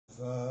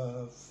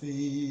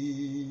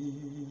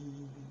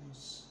fails.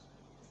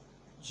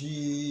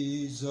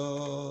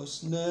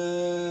 Jesus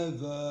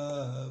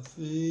never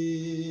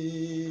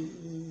fails.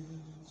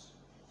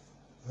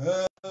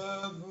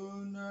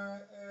 Heaven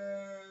and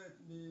earth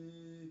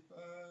may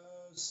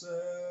pass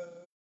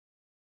away.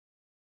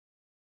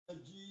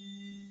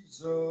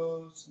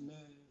 Jesus never.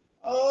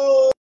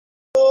 Oh,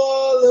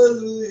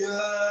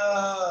 hallelujah.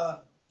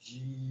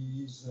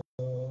 Jesus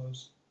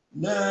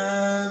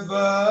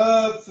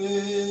never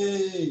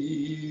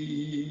fails.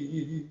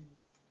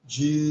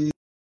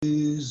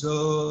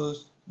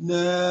 Jesus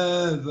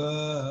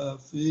never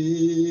fails.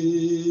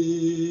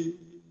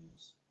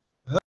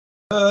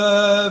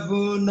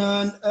 Heaven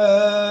and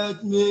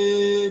earth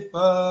may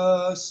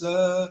pass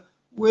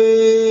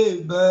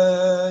away,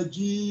 but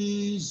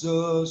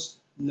Jesus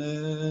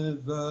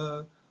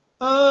never.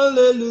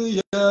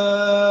 Hallelujah.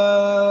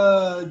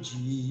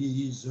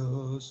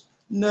 Jesus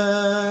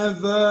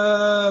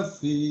never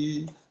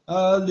fails.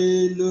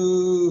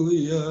 Hallelujah.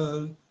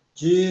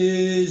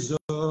 Jesus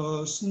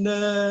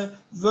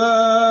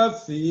never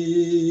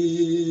fails.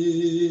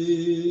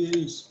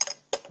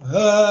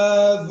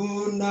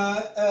 Heaven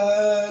and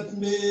earth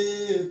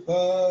may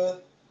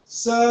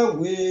pass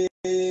away,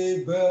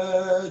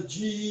 but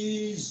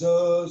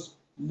Jesus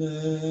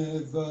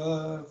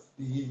never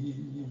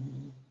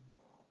fails.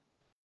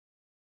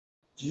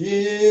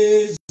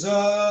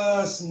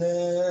 Jesus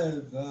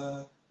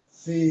never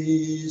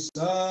fails.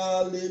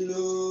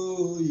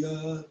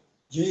 Hallelujah.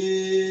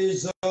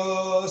 Jesus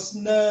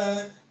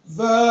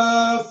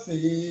never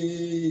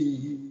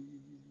fails.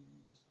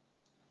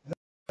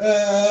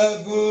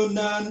 Heaven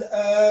and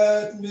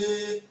earth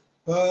may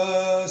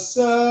pass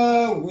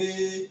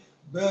away,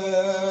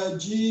 but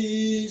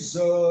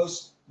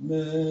Jesus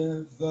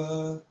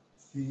never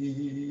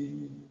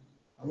fails.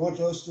 I want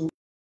us to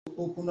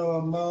open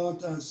our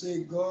mouth and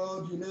say,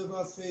 God, you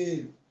never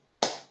fail.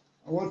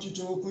 I want you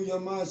to open your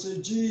mouth and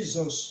say,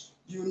 Jesus,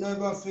 you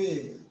never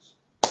fail.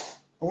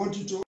 I want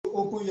you to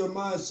open your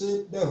mouth and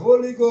say, the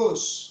Holy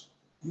Ghost,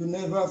 you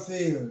never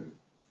fail.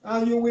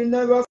 And you will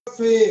never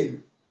fail.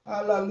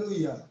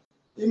 Hallelujah.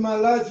 In my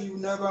life, you will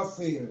never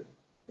fail.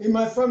 In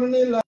my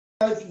family life,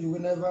 you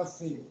will never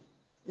fail.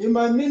 In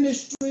my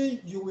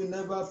ministry, you will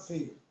never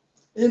fail.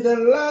 In the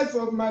life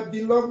of my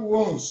beloved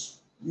ones,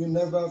 you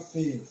never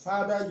fail.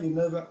 Father, you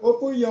never.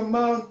 Open your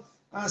mouth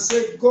and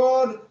say,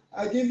 God,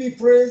 I give you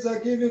praise, I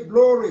give you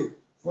glory,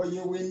 for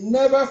you will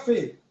never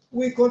fail.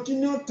 We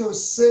continue to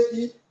say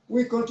it,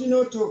 we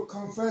continue to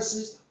confess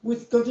it, we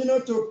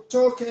continue to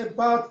talk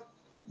about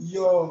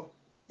your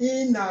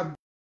inability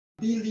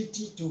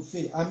to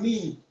fail. I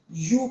mean,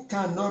 you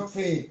cannot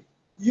fail.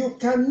 You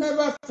can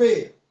never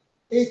fail.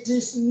 It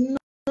is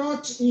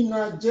not in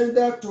our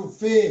agenda to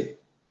fail.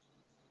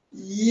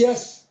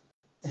 Yes,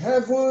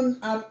 heaven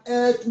and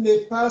earth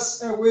may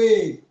pass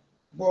away,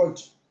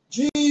 but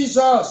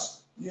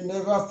Jesus, you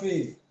never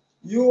fail.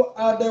 You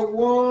are the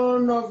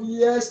one of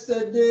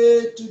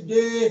yesterday,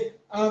 today,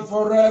 and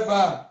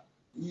forever.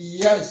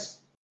 Yes,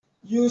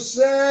 you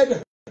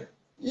said,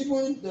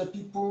 even the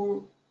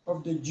people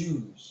of the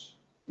Jews,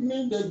 I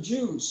mean the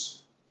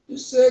Jews, you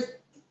said,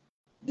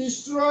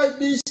 destroy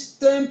this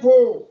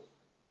temple.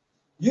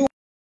 You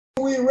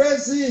will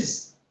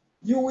resist.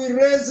 You will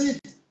raise it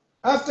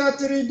after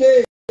 3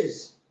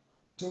 days.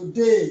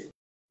 Today,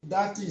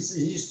 that is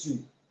history.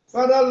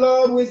 Father,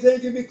 Lord, we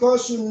thank you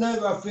because you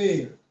never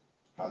fail.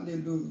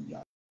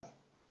 Hallelujah.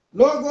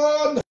 Lord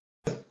God,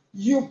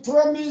 you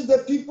promised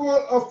the people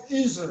of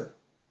Israel.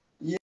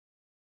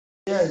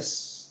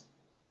 Yes.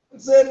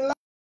 The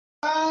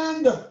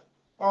land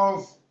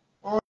of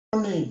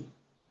honey.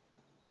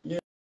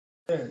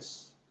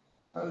 Yes.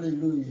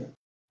 Hallelujah.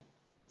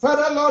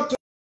 Father, Lord,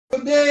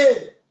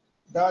 today,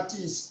 that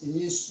is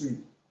history.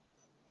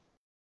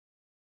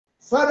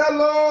 Father,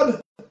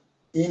 Lord,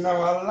 in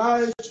our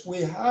lives,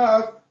 we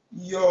have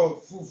your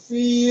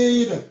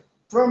fulfilled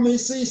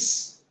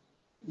promises.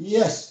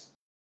 Yes,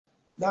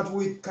 that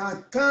we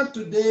can count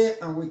today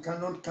and we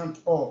cannot count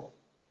all.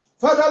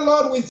 Father,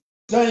 Lord, we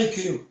thank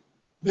you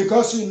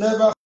because you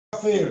never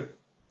fail.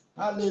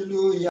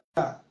 Hallelujah.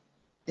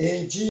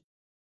 In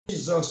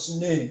Jesus'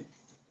 name.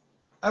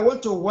 I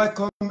want to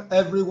welcome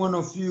every one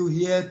of you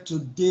here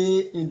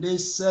today in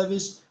this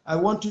service. I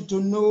want you to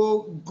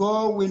know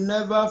God will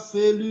never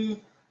fail you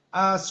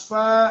as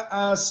far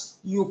as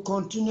you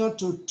continue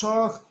to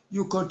talk,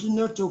 you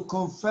continue to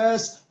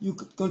confess, you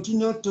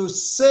continue to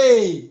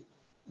say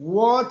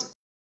what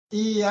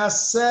He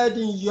has said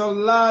in your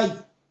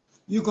life.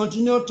 You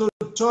continue to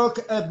talk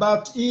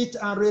about it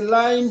and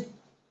relying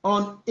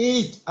on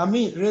it.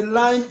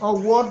 Relying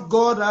on what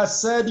God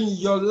has said in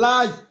your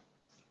life.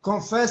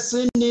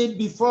 Confessing it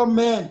before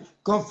men,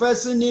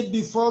 confessing it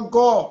before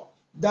God,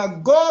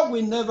 that God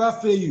will never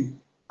fail you,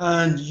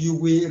 and you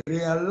will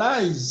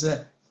realize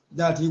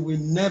that He will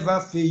never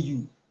fail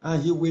you,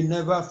 and He will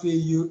never fail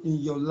you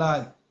in your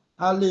life.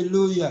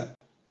 Hallelujah.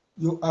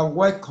 You are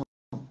welcome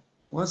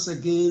once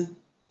again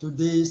to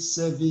this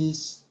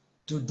service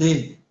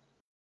today.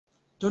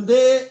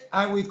 Today,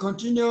 I will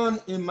continue on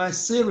in my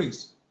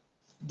series.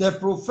 the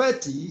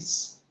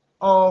prophetics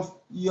of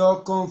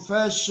your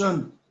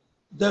confession.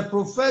 The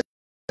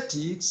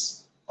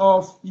prophetics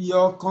of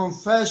your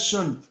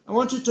confession. I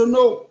want you to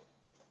know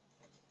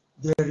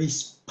there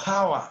is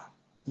power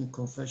in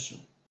confession.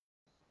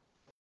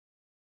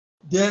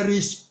 There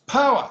is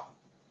power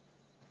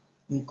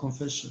in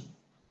confession.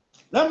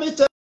 Let me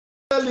tell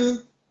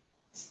you,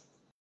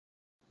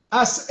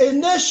 as a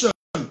nation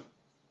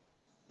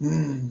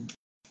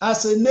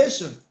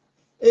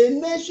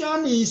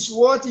is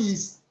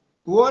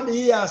what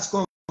he has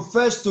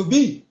confessed to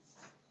be.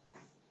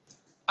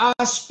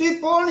 As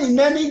people in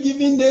any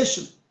given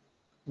nation,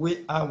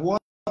 we are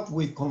what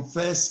we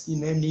confess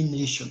in any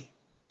nation.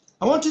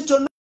 I want you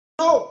to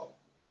know,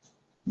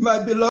 my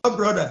beloved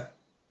brother,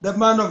 the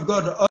man of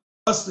God,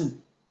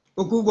 Austin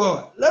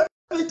Okubo, let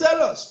me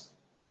tell us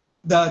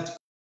that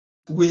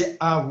we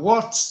are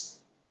what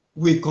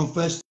we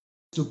confess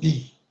to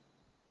be.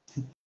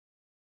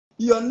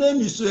 Your name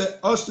is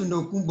Austin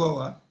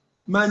Okubo.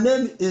 My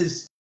name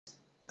is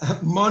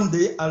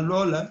Monday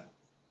Alola.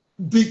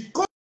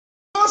 Because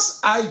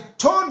I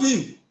told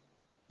you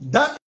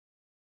that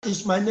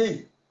is my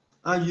name,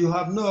 and you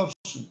have no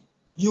option.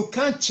 You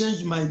can't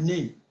change my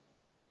name.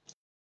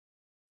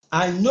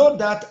 I know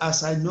that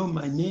as I know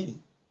my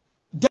name.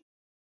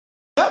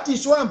 That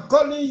is why I'm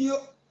calling you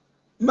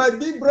my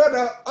big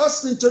brother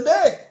Austin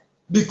today,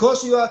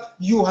 because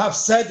you have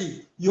said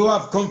it, you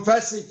have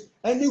confessed it.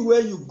 Anywhere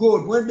you go,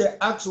 when they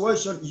ask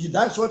what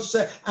that's what you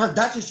say, and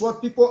that is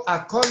what people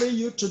are calling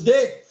you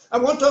today. I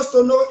want us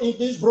to know in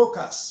this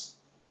broadcast,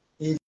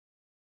 a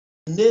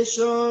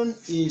nation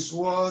is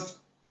what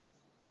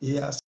he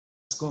has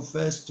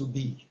confessed to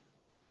be.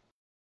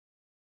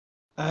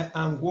 I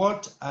am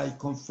what I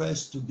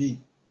confess to be.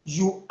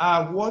 You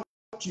are what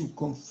you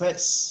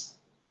confess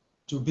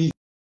to be.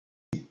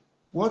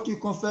 What you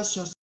confess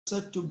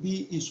yourself to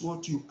be is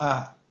what you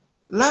are.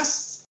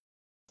 Last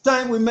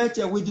time we met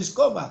here, we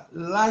discovered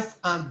life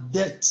and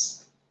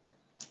death.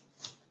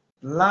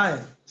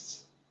 Life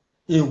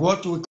in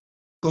what we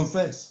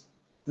confess.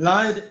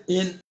 Life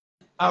in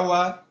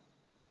our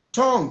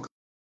tongue.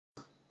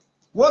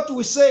 What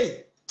we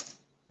say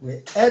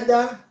will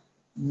either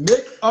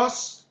make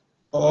us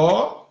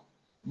or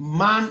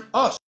man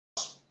us.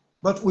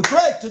 But we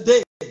pray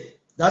today.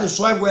 That is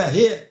why we're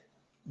here.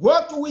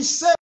 What we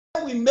say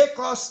will make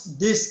us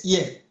this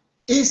year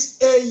is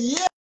a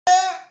year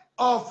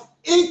of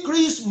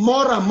increase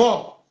more and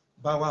more.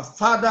 By our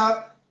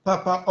father,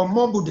 Papa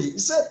Omobude, he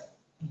said,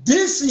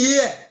 this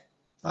year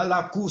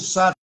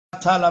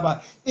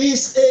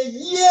is a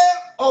year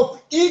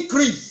of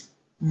increase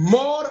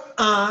more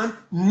and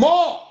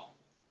more.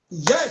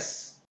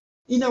 Yes,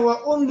 in our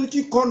own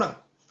little corner,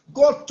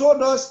 God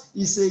told us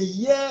it's a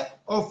year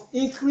of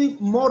increase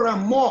more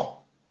and more.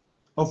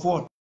 Of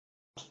what?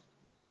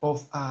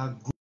 Of our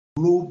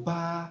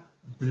global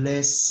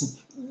blessing.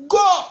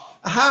 God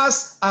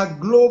has a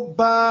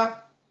global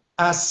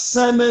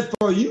assignment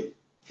for you.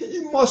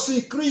 He must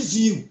increase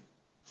you.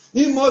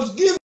 He must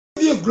give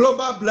you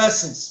global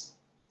blessings.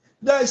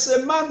 There is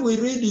a man, we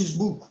read his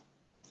book.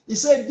 He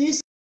said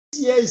this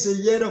year is a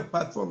year of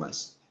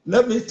performance.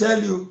 Let me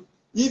tell you,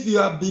 if you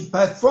have been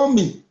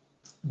performing,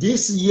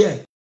 this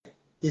year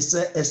is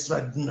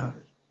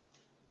extraordinary.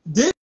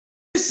 This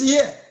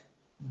year,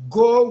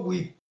 God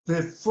will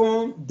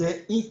perform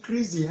the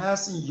increase he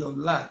has in your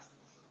life.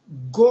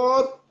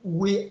 God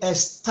will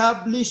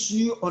establish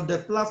you on the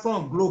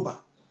platform global.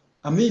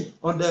 On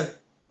the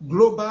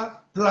global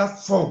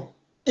platform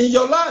in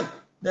your life.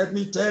 Let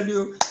me tell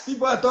you,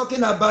 people are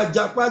talking about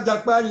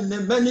Japa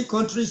in many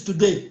countries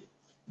today.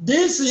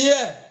 This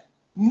year,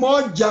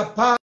 more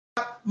Japa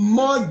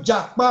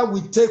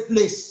will take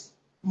place.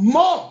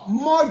 More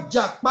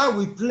Japa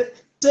will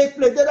take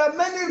place. There are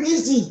many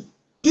reasons.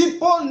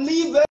 People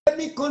leave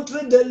any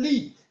country they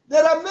leave.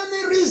 There are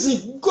many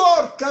reasons.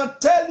 God can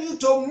tell you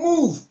to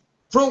move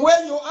from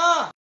where you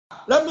are.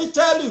 Let me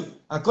tell you,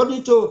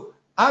 according to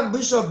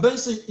Archbishop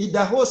Benson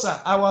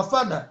Idahosa, our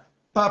father,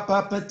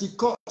 Papa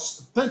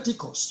Pentecost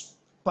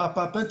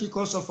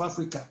of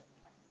Africa.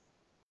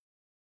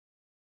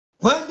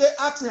 When they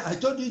asked him, I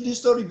told you this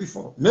story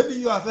before. Maybe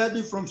you have heard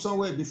it from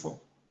somewhere before.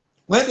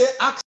 When they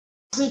asked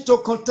him to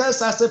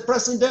contest as a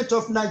president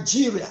of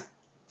Nigeria,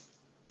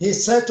 he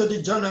said to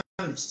the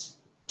journalists,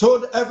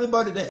 told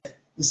everybody there,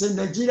 he said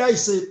Nigeria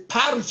is a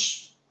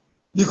parish,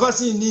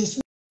 because in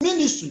his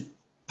ministry,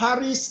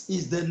 parish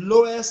is the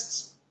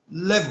lowest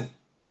level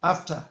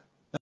after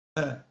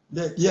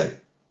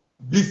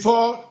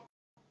before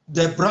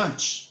the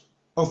branch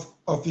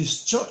of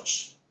his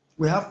church.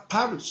 We have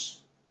parish,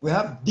 we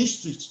have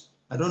districts.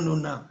 I don't know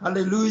now.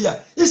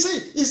 Hallelujah. You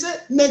see, he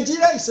said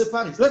Nigeria is a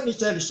parish. Let me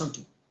tell you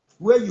something.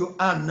 Where you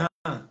are now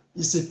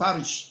is a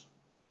parish.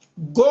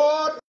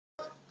 God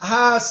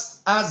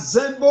has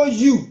assembled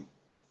you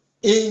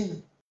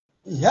in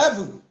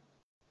heaven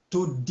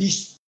to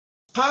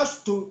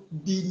disperse to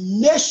the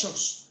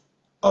nations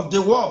of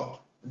the world.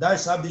 That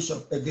is our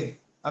bishop again.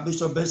 Our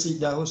bishop Benson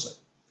Dahosa.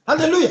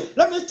 Hallelujah.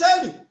 Let me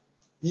tell you,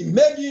 he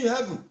made you in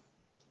heaven,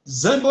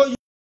 assembled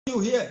you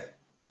here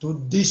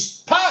to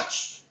dispatch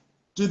church,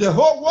 to the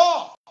whole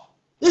world.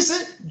 You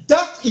see,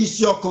 that is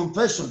your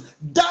confession.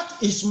 That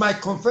is my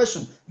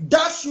confession.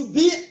 That should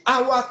be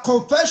our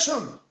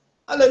confession.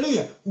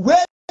 Hallelujah.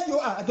 Where you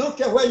are, I don't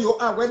care where you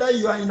are, whether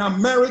you are in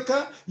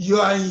America, you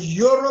are in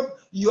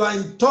Europe, you are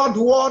in third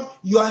world,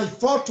 you are in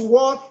fourth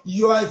world,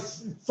 you are in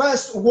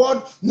first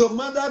world, no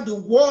matter the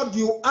world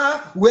you are,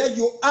 where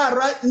you are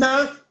right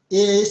now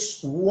is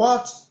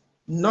what?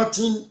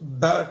 Nothing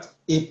but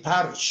a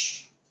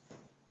parish.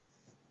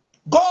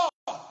 God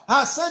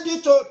has sent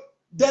you to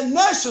the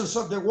nations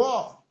of the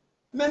world.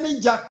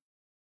 Many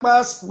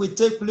jackpots will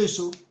take place.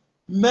 So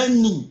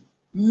many.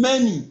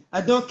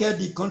 I don't care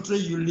the country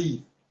you live.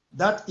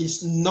 That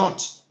is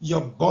not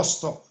your bus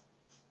stop.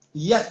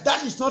 Yes,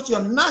 that is not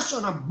your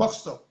national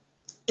bus stop.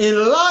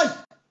 In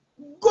life,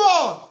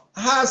 God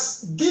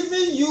has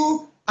given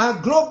you a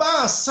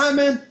global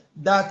assignment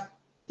that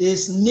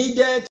is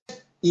needed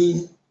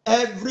in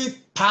every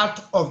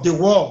part of the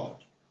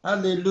world.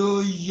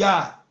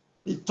 Hallelujah.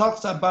 It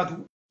talks about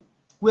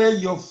where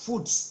your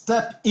foot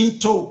step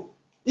into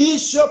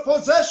is your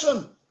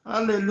possession.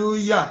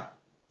 Hallelujah.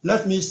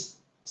 Let me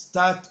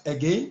start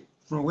again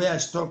from where I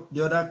stopped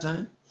the other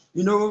time.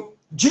 You know,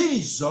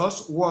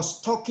 Jesus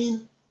was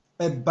talking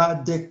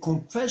about the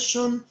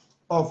confession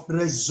of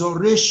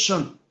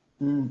resurrection.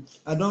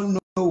 I don't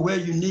know where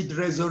you need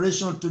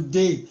resurrection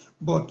today,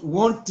 but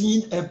one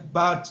thing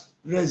about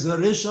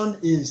resurrection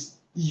is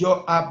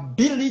your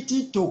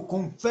ability to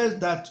confess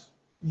that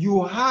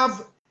you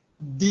have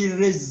the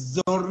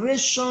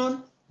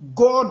resurrection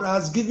God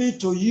has given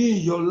to you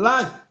in your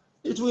life.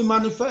 It will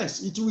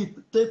manifest. It will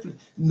take place.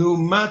 No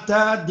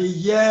matter the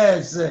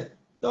years.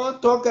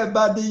 Don't talk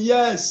about the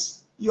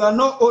years. You are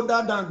not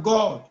older than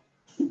God.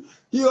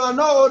 You are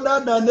not older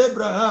than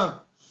Abraham.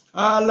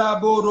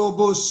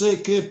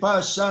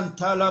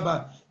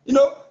 You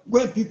know,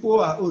 when people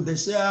are old, they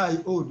say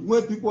I'm old.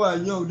 When people are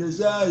young, they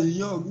say I'm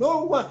young.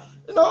 No one.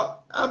 You know,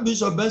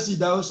 Bishop Benson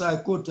Daos, I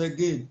quote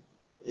again.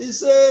 He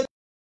said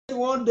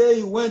one day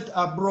he went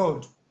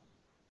abroad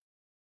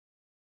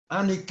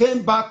and he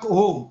came back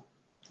home.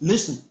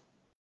 Listen.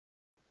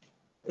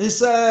 He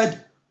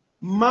said,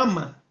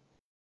 Mama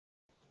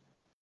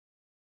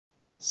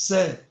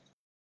said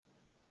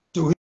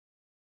to him,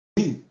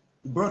 he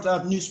brought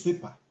out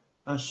newspaper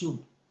and showed.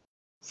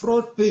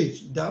 Front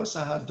page, the house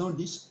had done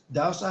this,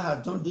 the house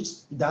had done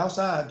this, the house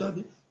had done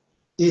this.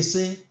 He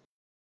said,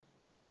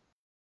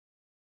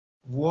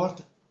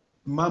 what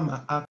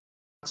Mama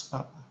asked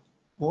Papa,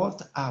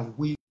 what are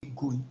we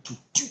going to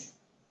do?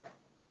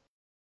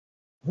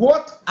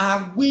 What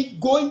are we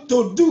going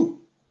to do?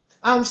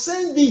 I'm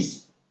saying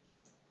this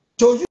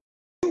to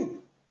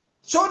you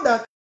so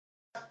that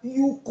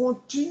you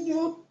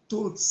continue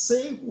to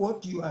say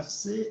what you are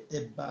saying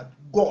about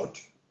God.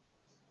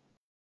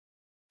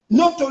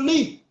 Not to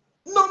live,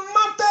 no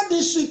matter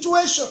the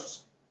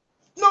situations,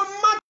 no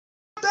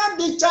matter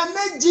the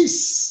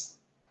challenges.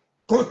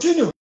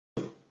 Continue.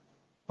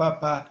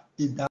 Papa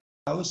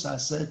Idahosa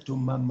said to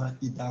Mama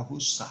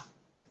Idahosa.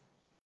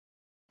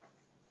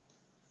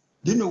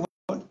 Do you know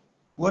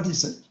what he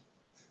said?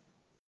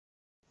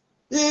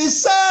 He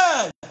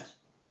said,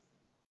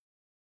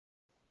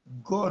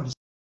 God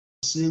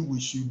said we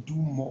should do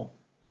more.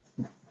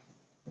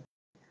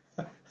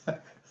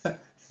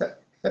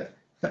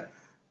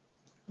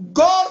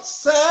 God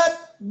said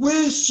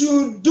we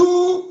should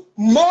do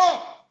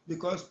more.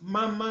 Because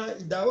Mama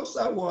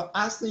Idahosa was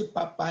asking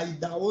Papa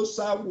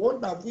Idahosa,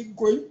 what are we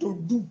going to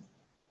do?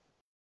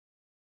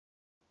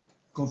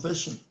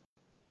 Confession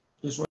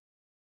is what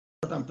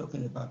I'm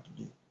talking about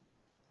today.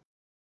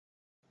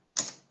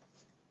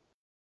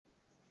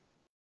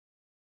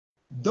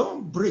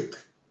 Don't break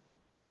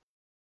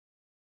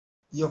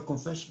your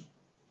confession.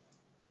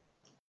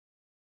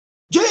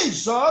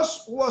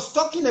 Jesus was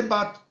talking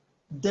about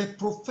the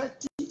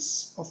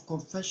prophetics of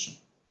confession,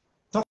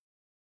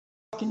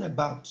 talking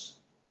about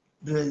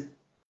the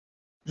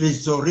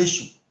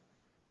resurrection.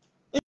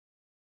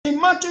 In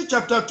Matthew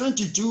chapter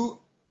 22,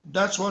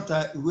 that's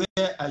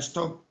where I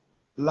stopped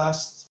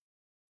last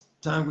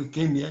time we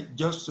came here,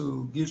 just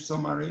to give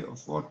summary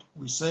of what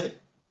we said.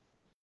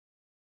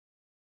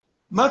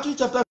 Matthew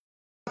chapter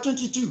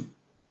 22,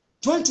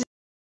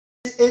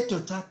 28 to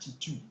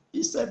 32.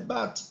 He said,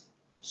 but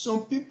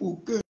some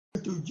people came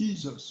to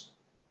Jesus,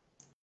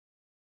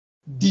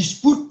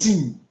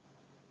 disputing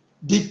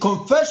the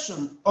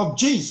confession of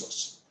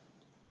Jesus.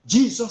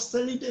 Jesus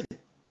telling them,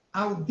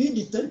 I will build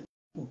the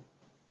temple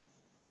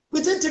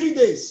within 3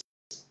 days.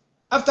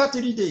 After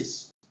 3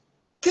 days,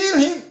 kill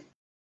him.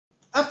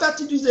 After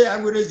 3 days, I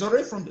will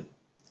resurrect from them.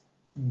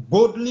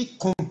 Boldly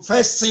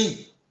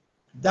confessing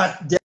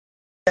that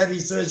there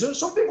is resurrection.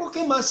 Some people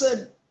came and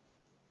said,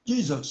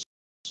 Jesus,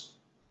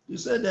 you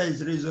said there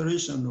is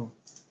resurrection, no.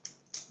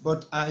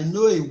 But I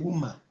know a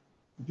woman,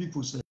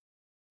 people said.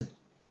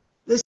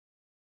 They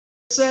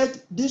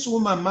said this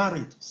woman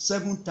married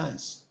 7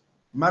 times.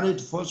 Married,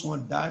 the first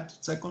one died,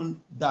 second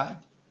died,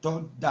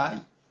 third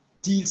died,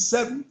 till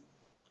 7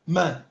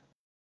 men.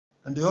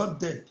 And they all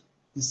dead.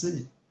 He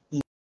said,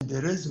 in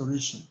the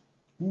resurrection,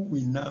 who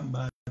will now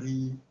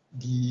marry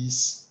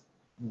this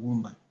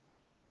woman.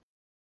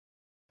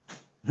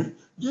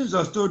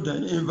 Jesus told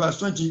them in verse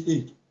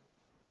 28.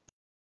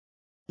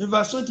 In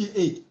verse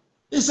 28,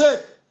 he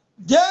said,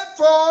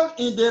 therefore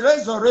in the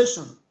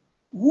resurrection,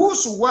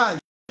 whose wife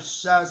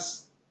shall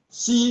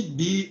she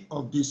be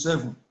of the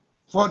seven?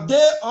 For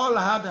they all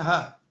had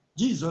her.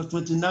 Jesus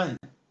 29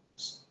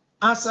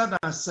 answered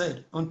and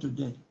said unto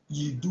them,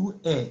 ye do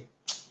err.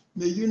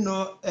 May you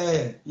not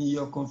err in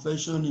your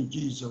confession in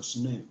Jesus'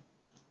 name.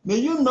 May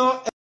you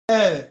not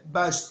err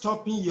by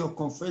stopping your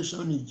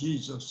confession in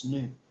Jesus'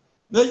 name.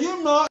 May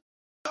you not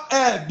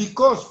err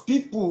because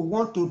people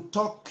want to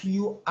talk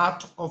you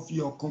out of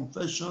your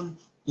confession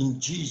in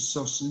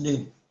Jesus'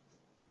 name.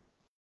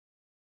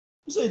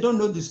 You say you don't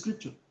know the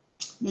scripture.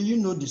 May you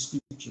know the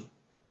scripture.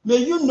 May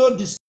you know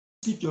the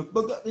scripture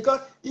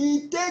because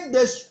he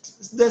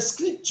takes the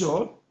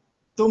scripture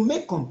to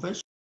make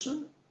confession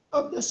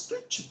of the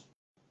scripture.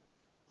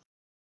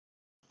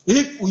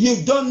 If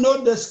you don't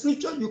know the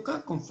scripture, you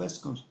can't confess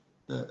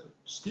the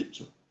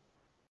scripture.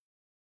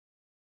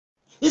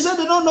 He said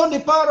they don't know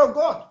the power of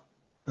God.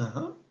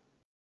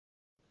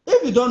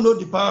 If you don't know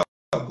the power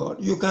of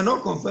God, you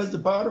cannot confess the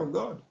power of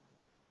God.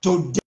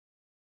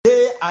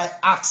 Today I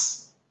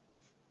ask,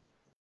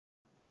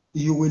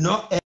 you will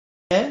not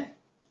err,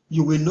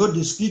 you will know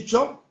the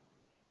scripture,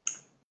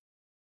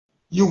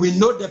 you will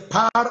know the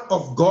power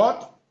of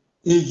God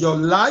in your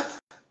life.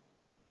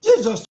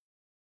 Jesus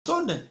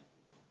told them,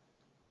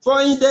 for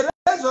in the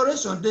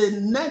resurrection they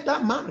neither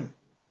marry,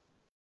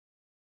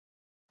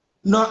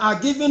 nor are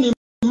given in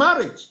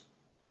marriage.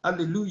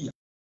 Hallelujah.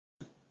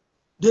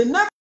 They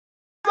never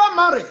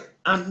marry,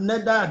 and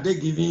neither are they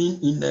given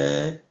in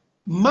a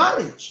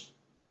marriage.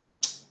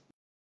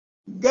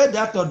 Get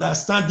that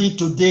understanding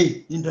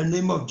today in the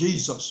name of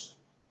Jesus.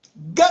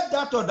 Get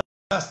that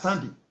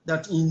understanding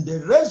that in the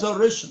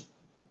resurrection,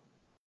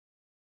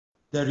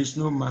 there is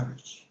no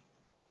marriage.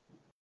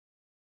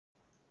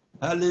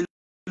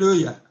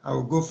 Hallelujah. I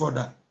will go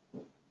further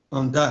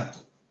on that.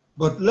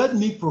 But let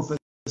me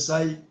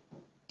prophesy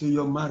to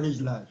your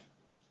marriage life.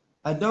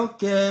 I don't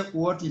care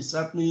what is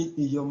happening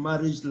in your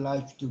marriage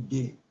life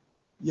today.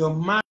 Your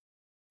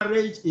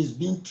marriage is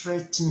being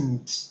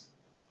threatened.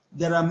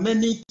 There are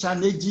many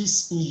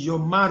challenges in your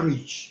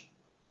marriage.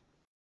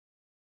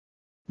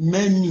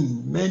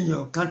 Many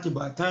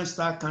uncountable. I can't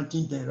start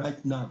counting them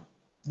right now.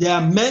 There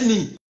are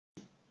many,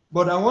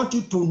 but I want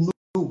you to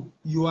know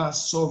you are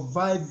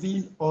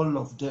surviving all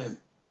of them.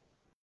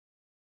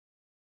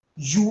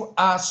 You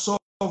are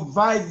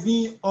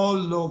surviving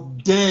all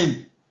of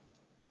them.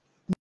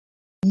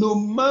 No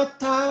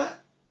matter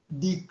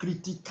the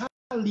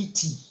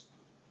criticality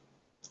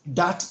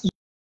that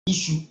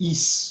issue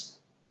is,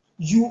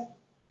 you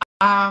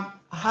are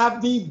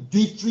having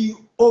victory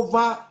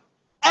over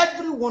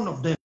every one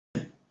of them,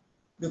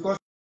 because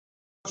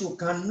you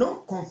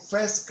cannot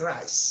confess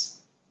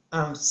Christ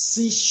and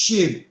see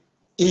shame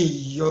in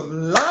your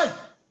life.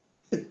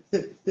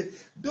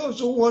 Those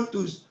who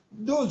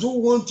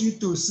want you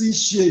to see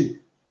shame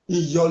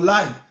in your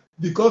life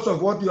because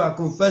of what you are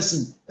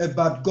confessing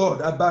about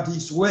God, about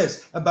his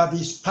words, about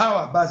his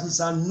power, about his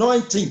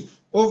anointing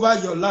over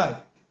your life,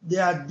 they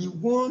are the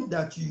one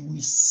that you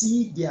will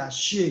see their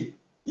shame.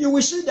 You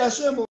will see their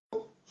shame.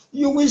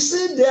 You will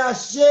see their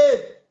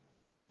shame,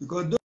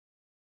 because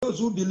those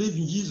who believe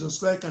in Jesus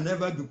Christ can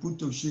never be put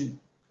to shame.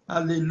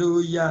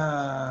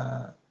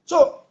 Hallelujah.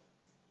 So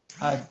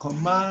I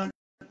command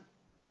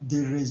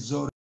the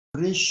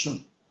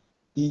resurrection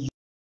in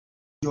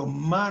your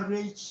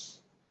marriage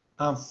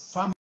and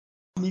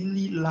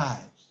family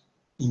lives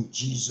in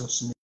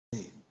Jesus'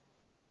 name.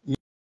 You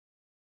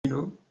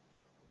know,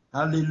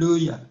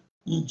 hallelujah.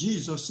 In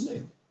Jesus'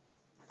 name.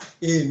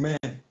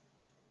 Amen.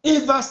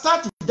 In verse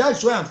 30,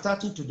 that's where I'm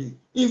starting today.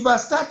 In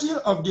verse 30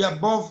 of the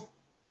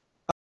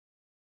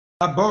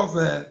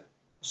above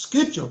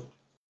scripture,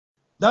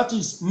 that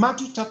is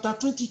Matthew chapter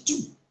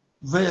 22,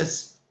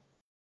 verses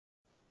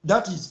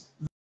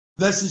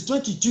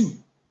 22.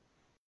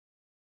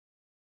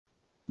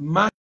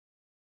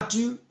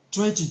 Matthew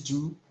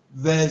 22,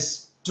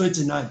 verse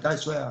 29.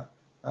 That's where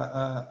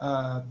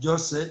I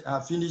just said, I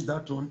finished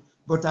that one.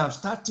 But I'm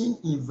starting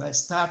in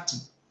verse 30.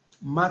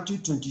 Matthew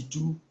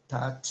 22,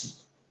 30.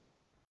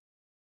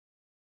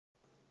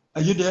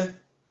 Are you there?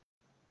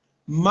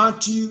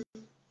 Matthew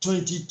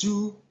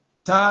 22,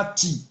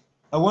 30.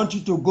 I want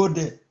you to go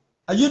there.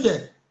 Are you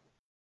there?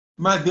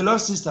 My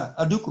beloved sister,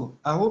 Aduko,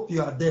 I hope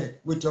you are there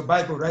with your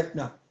Bible right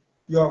now.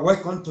 You are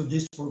welcome to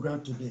this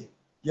program today.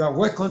 You are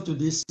welcome to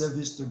this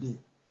service today.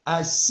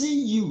 I see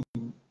you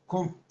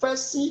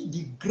confessing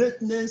the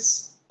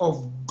greatness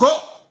of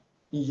God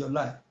in your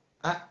life.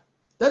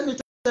 Let me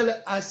tell you,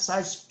 as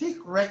I speak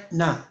right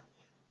now,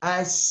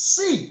 I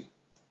see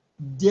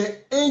the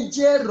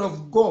angel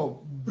of God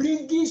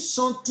bringing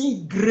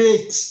something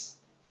great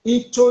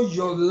into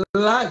your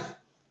life,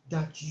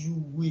 that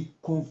you will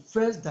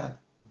confess that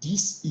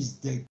this is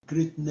the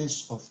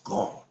greatness of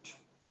God.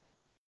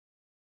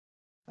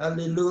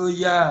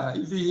 Hallelujah.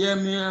 If you hear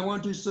me, I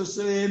want you to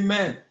say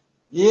amen.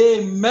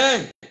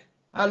 Amen.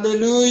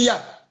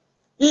 Hallelujah.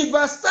 In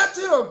verse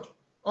 30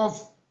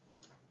 of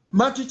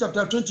Matthew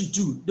chapter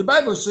 22, the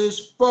Bible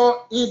says,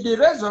 for in the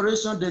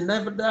resurrection they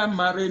neither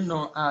marry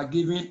nor are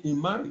given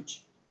in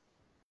marriage.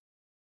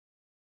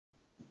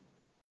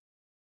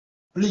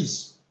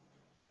 Please,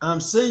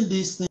 I'm saying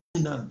this thing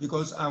now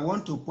because I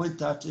want to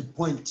point out a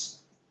point.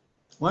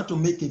 I want to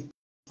make a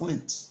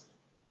point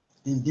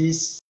in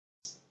this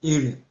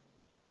area.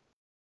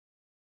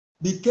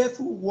 Be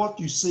careful what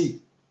you say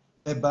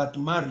about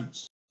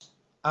marriage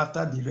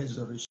after the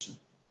resurrection.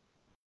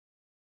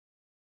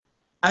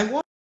 I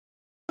want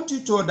you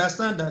to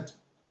understand that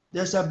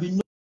there shall be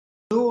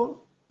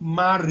no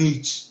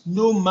marriage.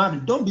 No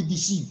marriage. Don't be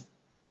deceived.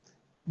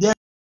 There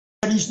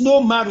is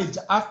no marriage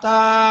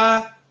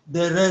after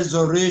the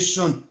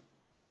resurrection.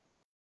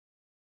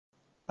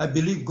 I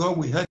believe God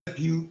will help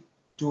you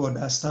to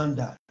understand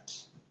that.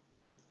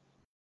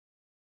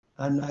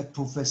 And I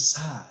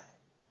prophesy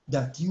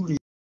that you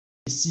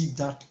receive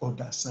that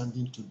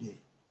understanding today.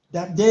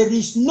 That there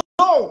is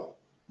no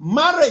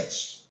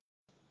marriage.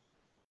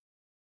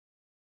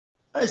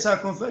 That is our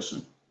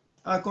confession.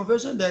 Our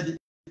confession that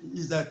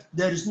is that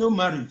there is no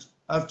marriage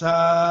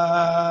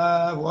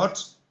after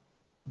what?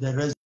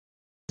 The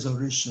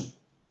resurrection.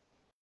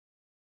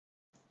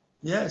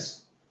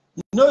 Yes.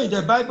 You know, in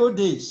the Bible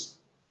days,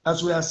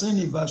 as we are saying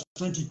in verse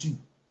 22,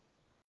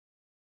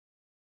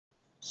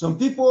 some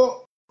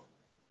people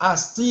are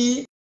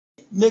still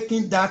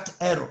making that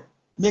error,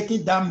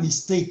 making that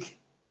mistake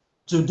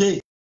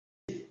today.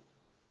 They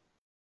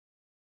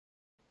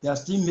are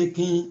still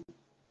making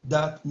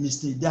that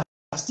mistake. They are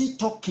still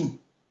talking.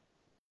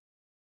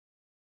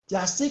 They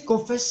are still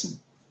confessing.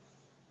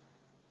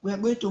 We are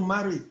going to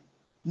marry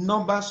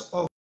numbers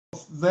of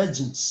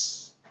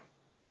virgins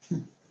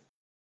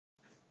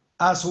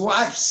as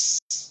wives.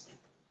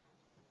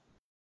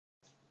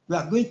 We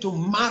are going to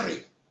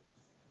marry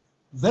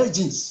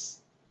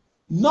virgins,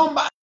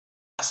 numbers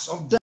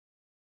of them.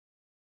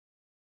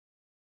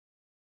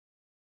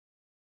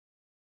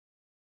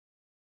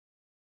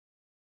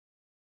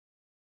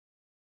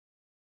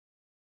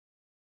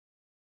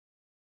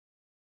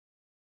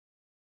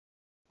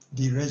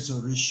 The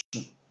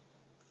resurrection.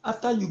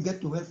 After you get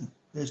to heaven,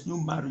 there's no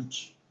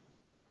marriage.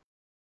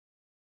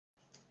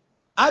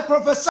 I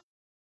prophesy,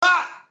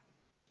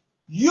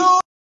 you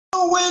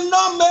will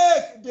not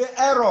make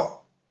the error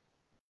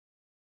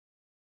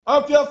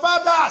of your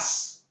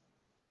fathers.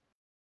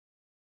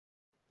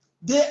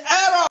 The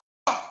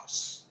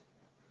errors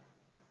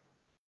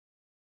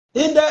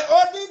in the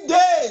olden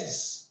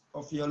days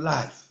of your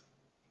life.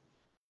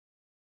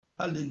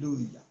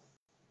 Hallelujah.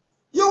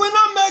 You will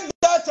not make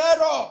that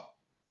error.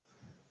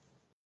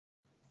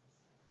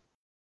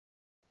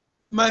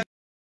 My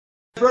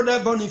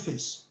brother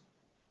Boniface,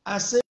 I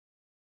say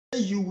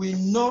you will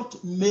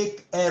not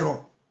make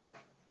error.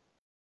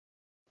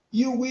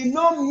 You will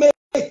not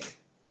make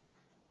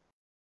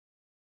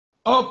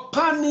a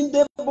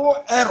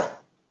pardonable error.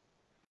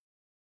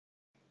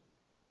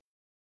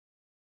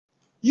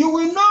 You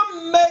will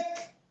not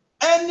make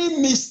any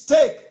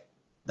mistake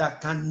that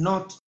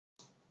cannot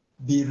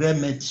be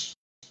remedied.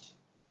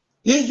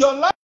 In your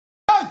life,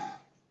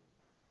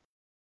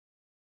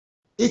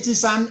 it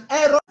is an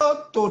error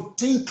to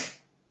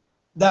think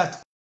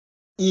that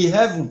in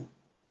heaven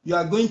you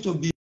are going to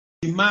be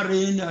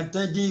marrying,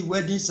 attending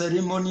wedding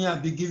ceremony,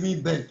 and be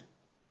giving birth.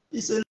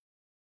 It's a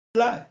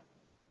lie.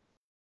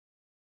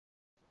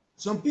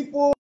 Some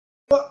people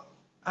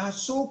are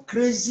so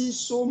crazy,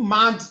 so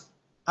mad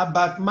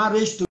about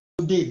marriage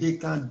today, they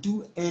can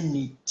do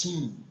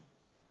anything.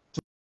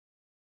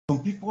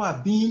 Some people are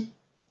being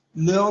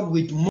lured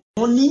with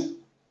money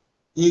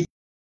in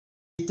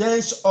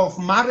terms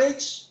of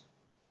marriage,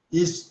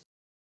 in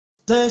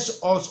terms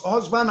of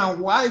husband and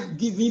wife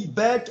giving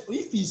birth.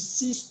 If you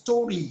see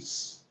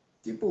stories,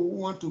 people who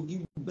want to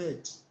give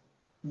birth,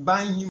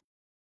 buying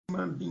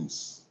human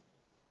beings.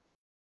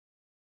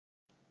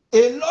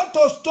 A lot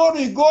of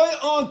stories going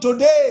on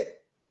today.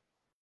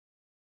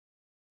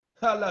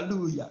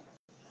 Hallelujah.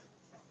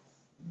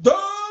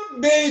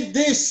 Don't be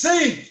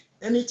deceived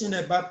anything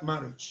about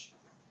marriage.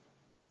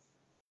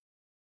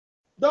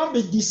 Don't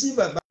be deceived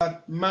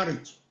about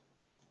marriage.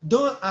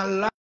 Don't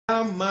allow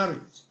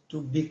marriage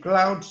to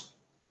becloud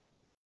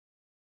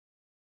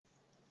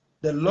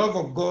the love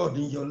of God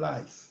in your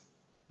life.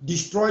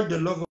 Destroy the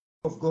love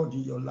of God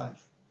in your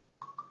life.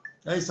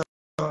 That is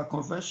our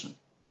confession.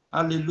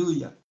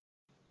 Hallelujah.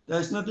 There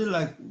is nothing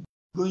like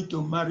going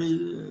to marry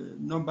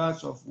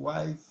numbers of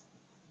wives,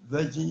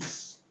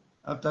 virgins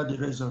after the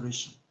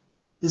resurrection.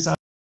 It's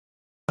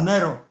an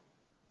error.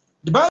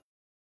 The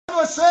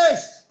Bible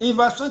says in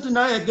verse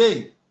 29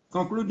 again,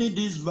 concluding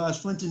this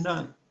verse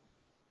 29,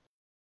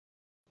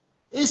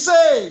 it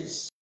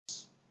says,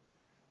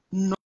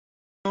 no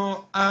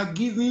are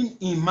given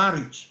in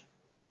marriage.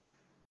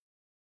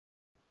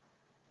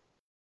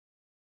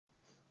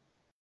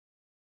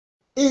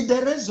 In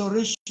the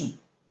resurrection,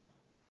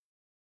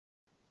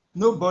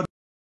 nobody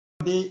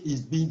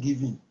is being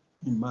given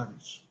in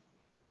marriage.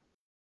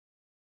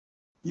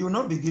 You will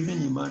not be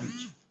given in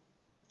marriage.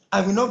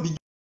 I will not be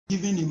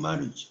given in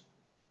marriage.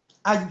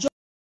 I just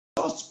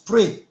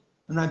pray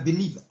and I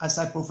believe, as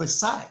I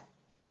prophesy,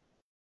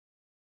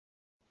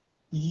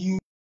 you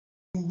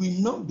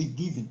will not be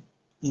given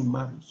in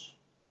marriage.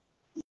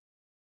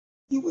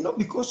 You will not,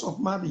 because of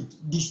marriage,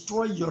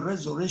 destroy your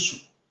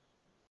resurrection.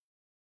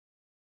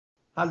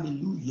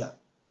 Hallelujah.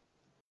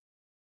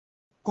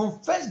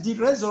 Confess the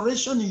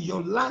resurrection in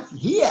your life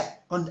here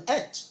on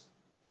earth.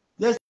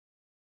 There's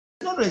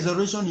no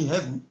resurrection in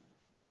heaven.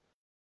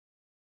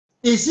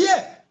 It's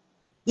here.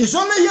 It's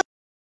only here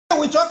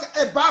we talk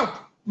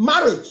about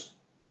marriage.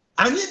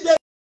 And if there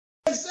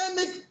is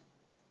any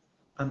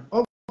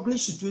ugly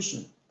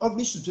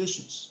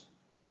situations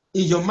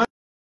in your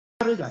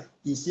marriage life,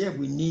 it's here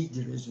we need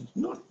the resurrection.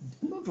 Not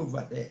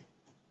over there.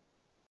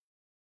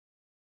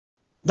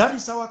 That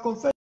is our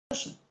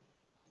confession.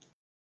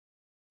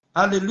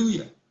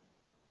 Hallelujah.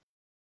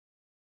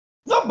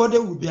 Nobody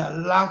will be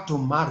allowed to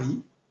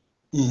marry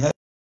in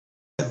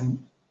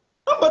heaven.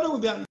 Nobody will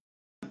be allowed.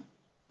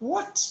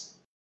 What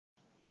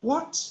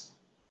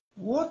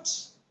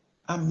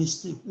a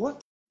mistake.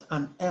 What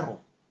an error.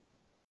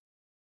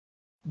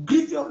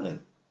 Grievous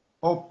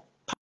or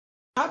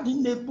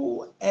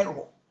pardonable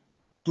error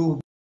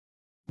to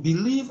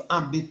believe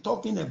and be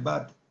talking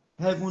about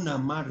heaven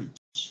and marriage.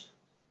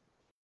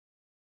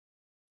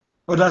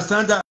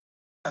 Understand that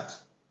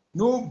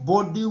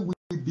nobody will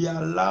be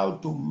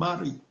allowed to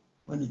marry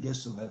when he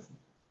gets to heaven.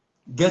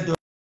 Get the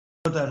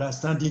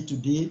understanding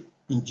today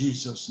in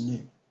Jesus'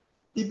 name.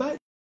 The Bible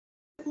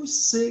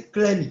says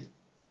clearly,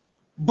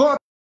 but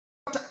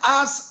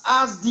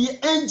as the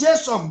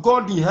angels of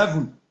God in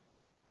heaven.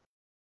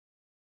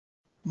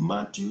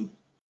 Matthew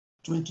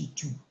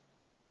 22,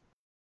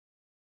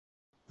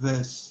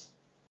 verse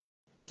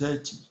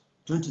 30,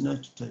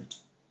 29 to 30.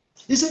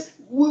 He said,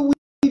 we will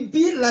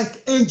be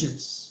like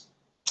angels.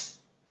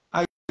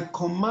 I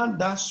command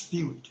that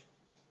spirit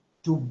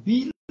to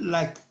be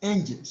like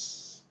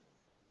angels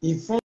in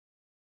form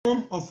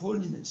of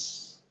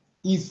holiness,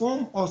 in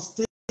form of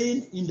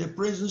staying in the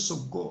presence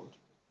of God,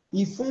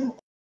 in form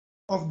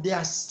of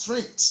their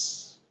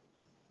strength,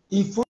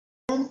 in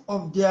form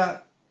of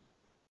the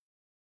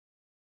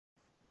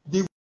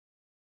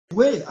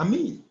way,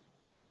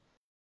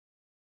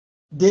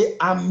 they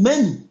are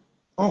many,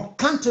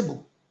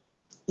 uncountable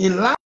in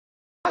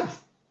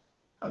life.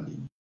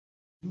 Hallelujah.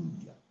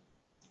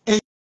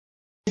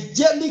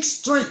 Angelic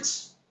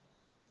strength.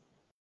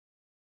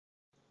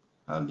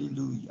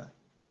 Hallelujah.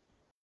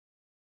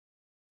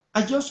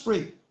 I just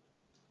pray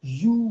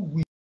you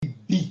will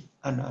be,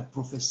 and I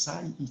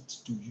prophesy it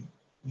to you,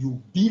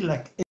 you be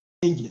like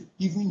angel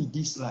even in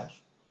this life.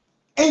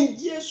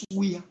 Angels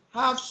will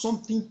have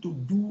something to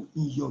do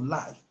in your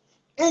life.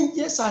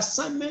 Angels'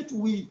 assignment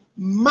will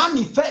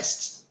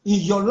manifest in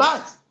your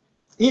life.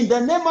 In the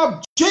name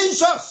of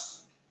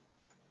Jesus.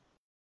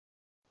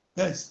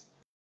 Yes.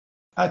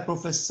 I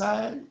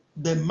prophesy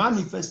the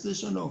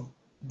manifestation of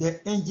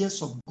the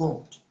angels of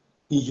God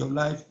in your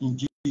life in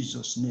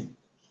Jesus' name.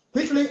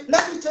 Quickly,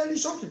 let me tell you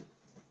something.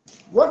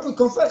 What we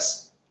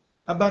confess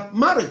about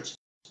marriage,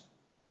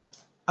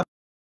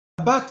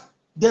 about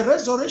the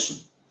resurrection,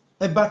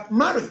 about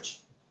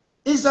marriage,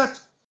 is that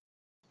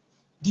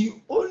the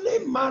only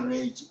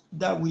marriage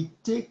that will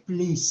take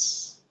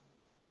place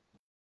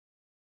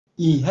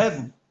in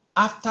heaven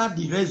after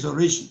the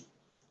resurrection.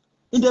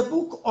 In the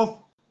book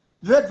of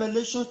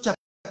Revelation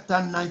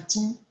chapter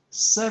 19,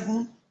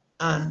 7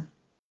 and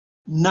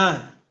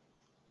 9,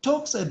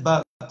 talks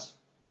about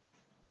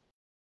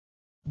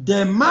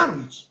the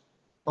marriage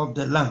of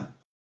the Lamb.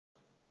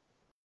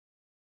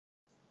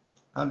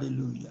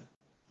 Hallelujah.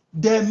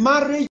 The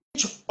marriage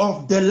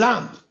of the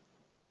Lamb.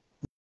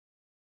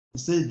 It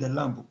says the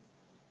Lamb.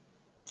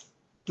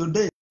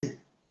 Today,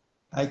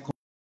 I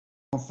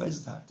confess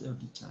that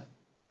every time.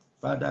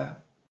 Father,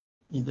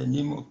 in the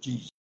name of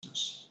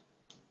Jesus,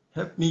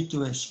 help me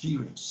to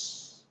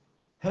experience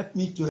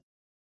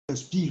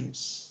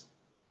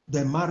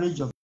the marriage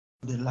of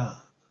the Lamb.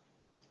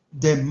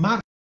 The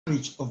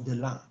marriage of the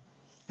Lamb.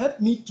 Help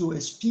me to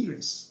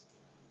experience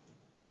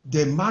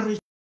the marriage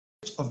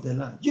of the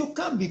Lamb. You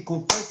can't be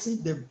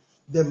confessing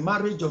the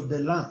marriage of the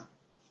Lamb.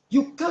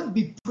 You can't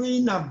be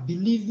praying and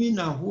believing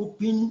and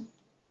hoping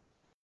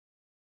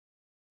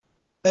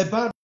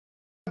about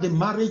the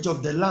marriage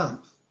of the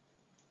Lamb,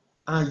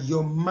 and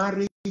your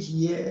marriage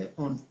here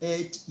on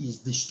earth is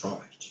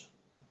destroyed.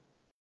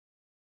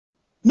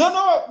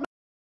 No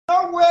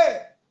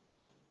way.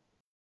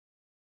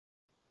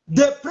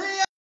 The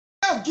prayer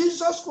of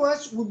Jesus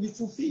Christ will be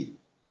fulfilled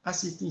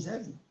as it is in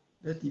heaven.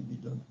 Let it be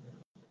done.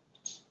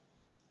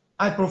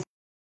 I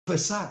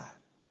prophesy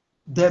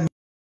the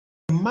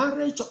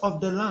marriage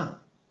of the Lamb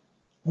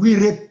will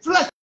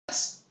reflect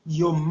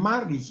your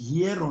marriage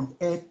here on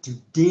earth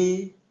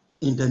today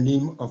in the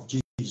name of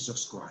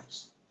Jesus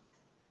Christ.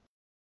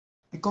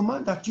 I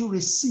command that you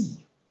receive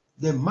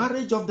the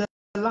marriage of the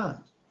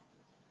Lamb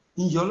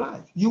in your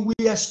life. You will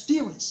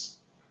experience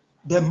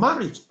the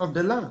marriage of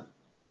the Lamb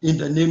in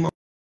the name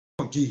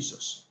of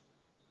Jesus.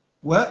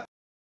 Well,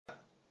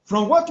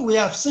 from what we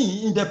have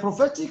seen in the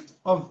prophetic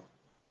of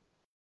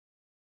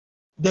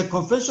the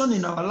confession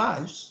in our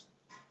lives,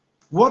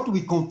 what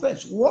we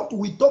confess, what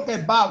we talk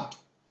about,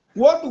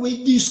 what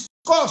we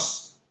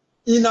discuss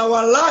in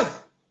our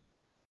life.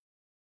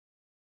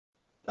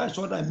 That's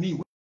what I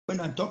mean when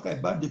I talk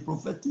about the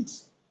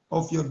prophetics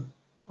of your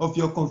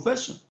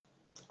confession,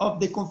 of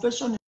the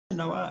confession in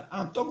our life.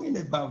 I'm talking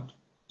about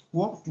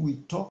what we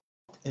talk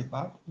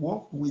about,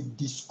 what we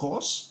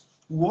discuss,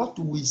 what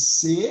we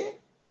say,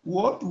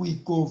 what we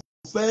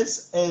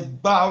confess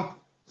about.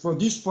 For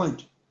this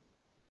point,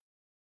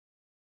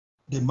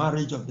 the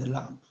marriage of the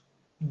Lamb.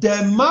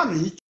 The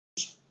marriage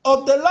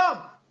of the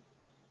Lamb.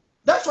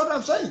 That's what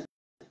I'm saying.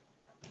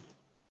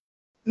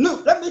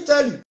 Look, let me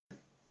tell you.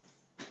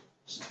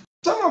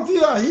 Some of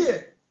you are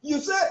here.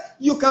 You say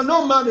you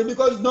cannot marry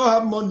because you don't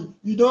have money.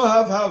 You don't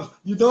have house.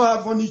 You don't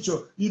have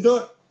furniture. It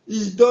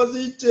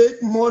doesn't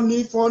take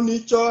money,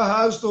 furniture,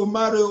 house to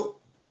marry.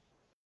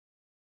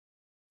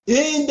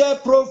 In the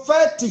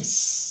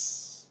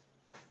prophetics,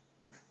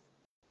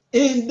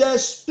 in the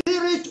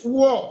spirit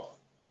world,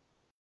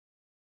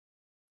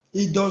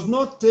 it does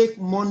not take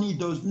money, it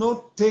does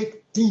not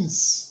take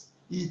things.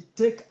 It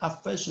takes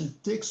affection,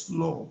 it takes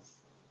love.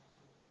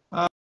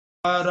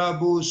 It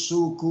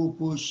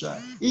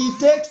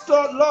takes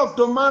love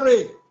to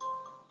marry.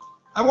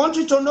 I want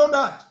you to know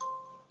that.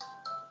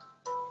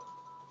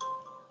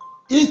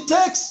 It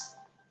takes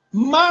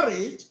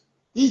marriage,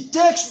 it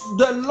takes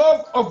the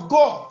love of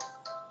God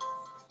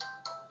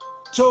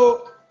to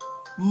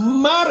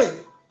marry.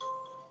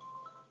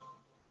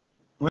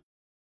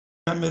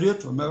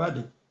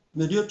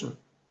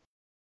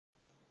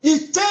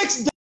 It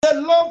takes the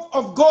love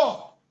of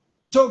God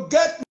to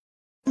get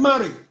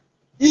married.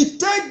 It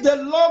takes the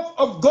love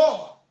of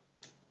God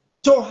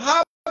to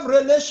have a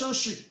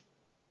relationship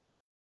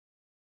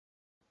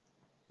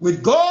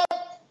with God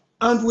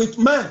and with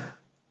man,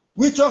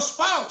 with your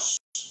spouse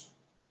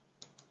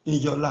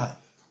in your life.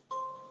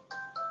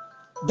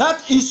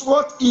 That is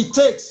what it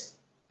takes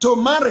to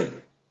marry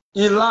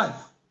in life.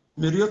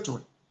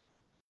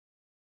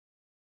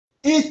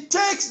 It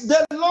takes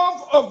the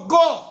love of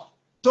God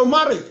to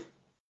marry.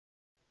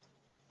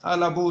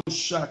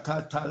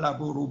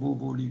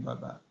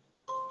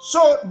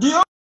 So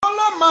the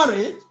only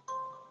marriage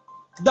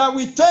that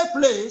will take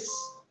place,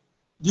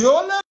 the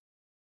only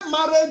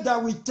marriage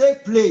that will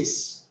take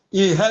place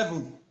in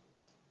heaven,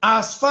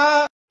 as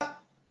far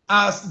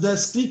as the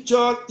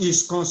scripture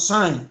is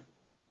concerned,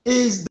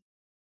 is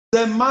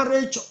the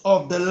marriage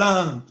of the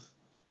Lamb.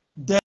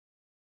 The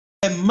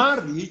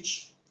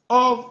marriage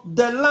of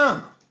the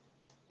Lamb.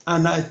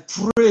 And I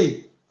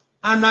pray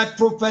and I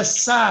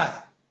prophesy,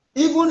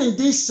 even in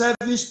this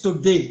service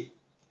today,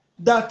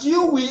 that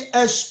you will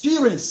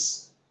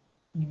experience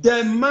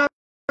the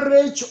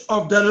marriage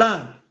of the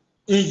Lamb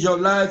in your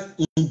life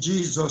in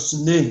Jesus'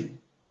 name.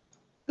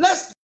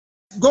 Let's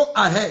go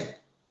ahead.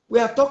 We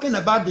are talking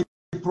about the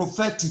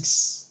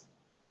prophetics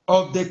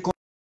of the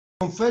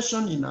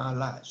confession in our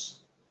lives,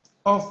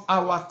 of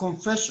our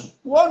confession.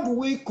 What do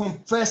we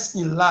confess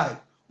in life?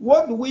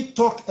 What do we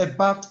talk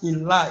about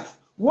in life?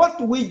 What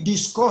do we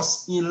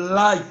discuss in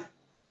life?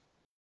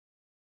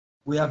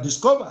 We have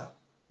discovered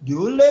the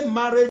only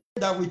marriage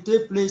that will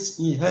take place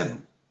in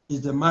heaven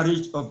is the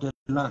marriage of the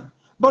Lamb.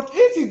 But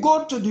if you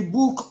go to the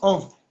book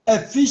of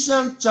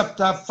Ephesians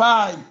chapter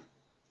 5,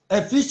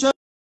 Ephesians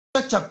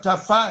chapter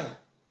 5,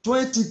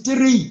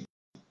 23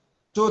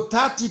 to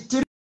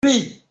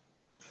 33,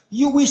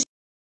 you will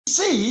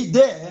see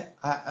there,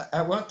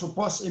 I want to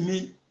pause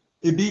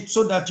a bit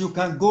so that you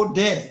can go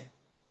there.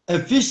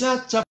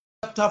 Ephesians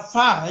chapter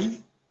 5,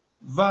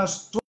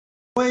 verse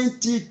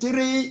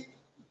 23,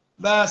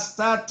 verse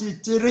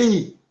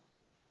 33.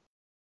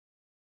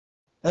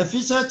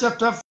 Ephesians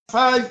chapter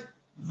 5,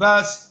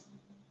 verse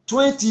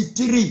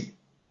 23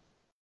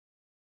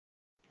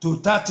 to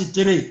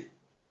 33.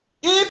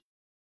 If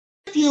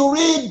you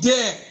read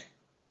there,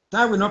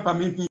 time will not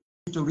permit me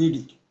to read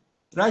it.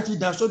 Write it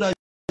down so that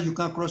you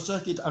can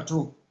cross-check it at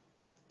home.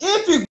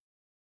 If you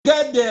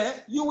get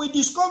there, you will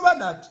discover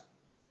that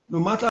no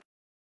matter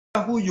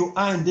who you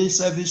are in this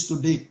service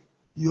today,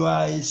 you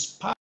are a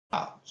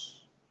spouse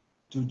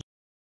to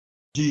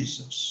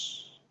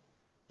Jesus.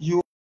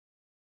 You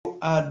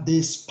are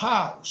the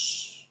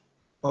spouse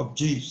of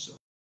Jesus.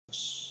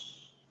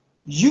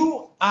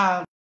 You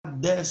are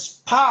the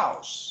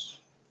spouse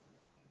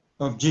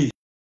of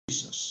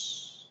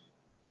Jesus.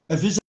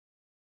 Ephesians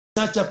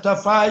chapter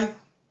 5,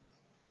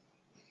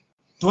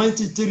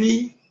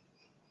 23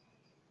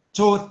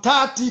 to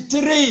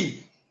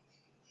 33.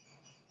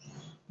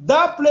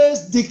 That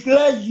place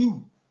declares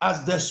you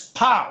as the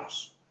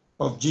spouse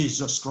of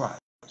Jesus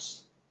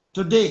Christ.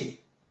 Today,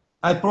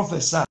 I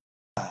prophesy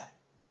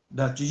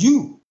that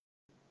you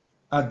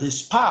are the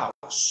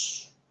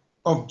spouse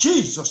of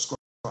Jesus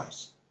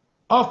Christ,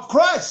 of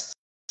Christ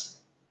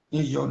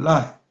in your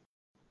life.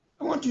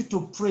 I want you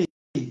to pray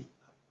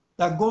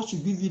that God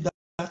should give you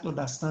that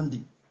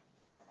understanding.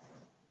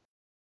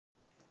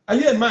 Are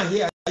you a man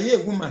here? Are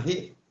you a woman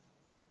here?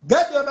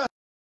 Get the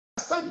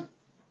understanding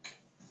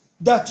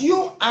that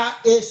you are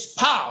a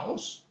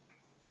spouse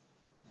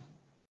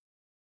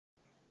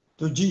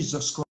to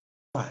Jesus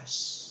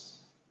Christ.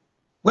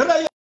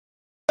 Whether you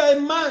are a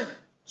man,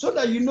 so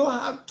that you know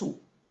how to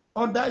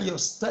order your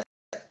step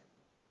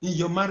in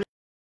your marriage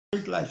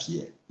life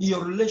here, in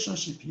your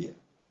relationship here.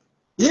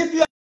 If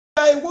you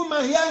are a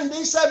woman here in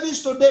this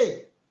service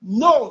today,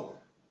 know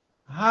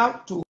how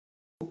to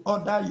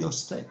order your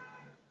step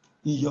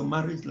in your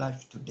marriage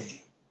life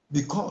today,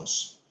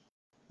 because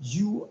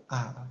you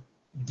are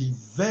the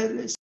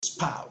very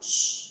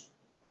spouse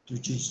to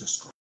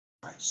Jesus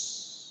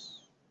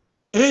Christ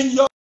in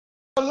your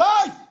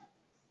life.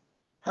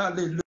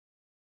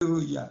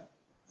 Hallelujah.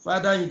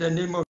 Father, in the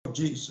name of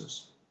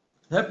Jesus,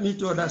 help me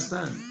to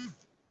understand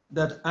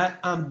that I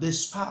am the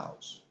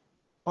spouse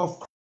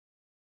of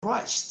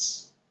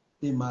Christ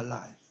in my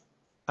life.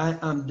 I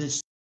am the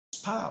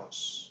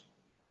spouse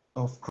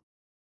of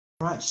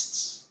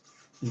Christ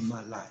in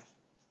my life.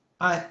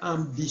 I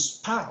am the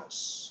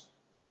spouse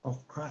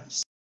of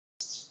Christ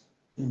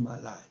in my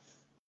life.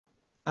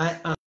 I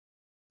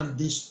am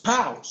the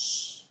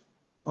spouse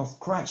of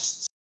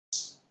Christ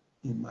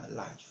in my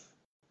life.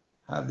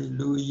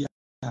 Hallelujah.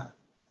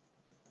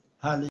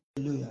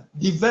 Hallelujah.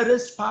 The very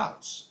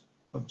spouse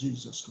of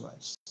Jesus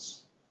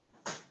Christ.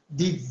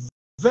 The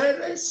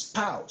very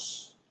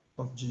spouse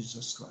of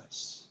Jesus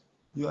Christ.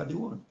 You are the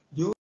one.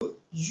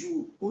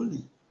 You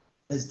only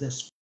as the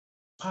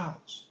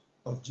spouse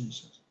of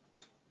Jesus.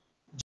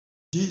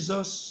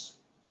 Jesus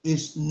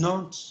is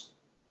not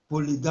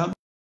polygamous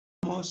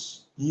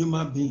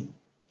human being.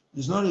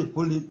 He's not a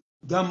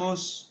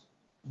polygamous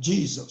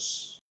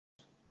Jesus.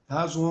 He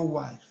has one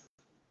wife.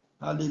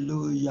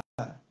 Hallelujah.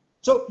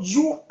 So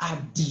you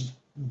are the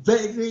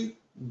very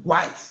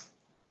wife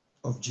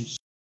of Jesus.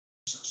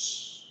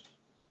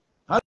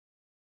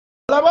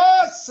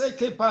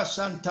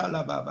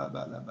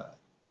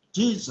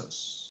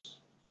 Jesus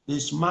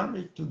is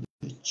married to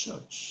the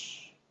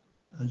church,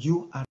 and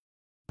you are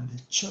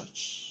the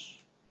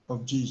church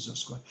of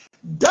Jesus Christ.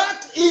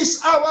 That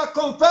is our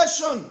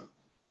confession.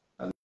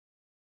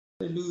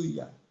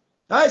 Hallelujah.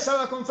 That is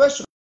our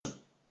confession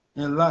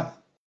in life.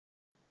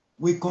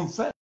 We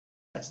confess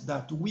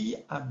that we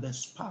are the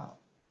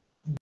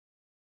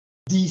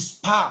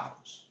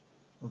spouse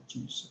of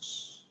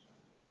Jesus.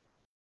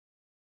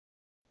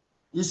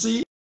 You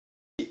see,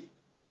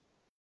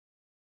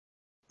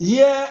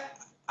 here,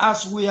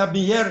 as we have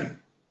been hearing,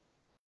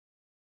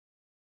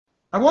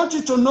 I want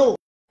you to know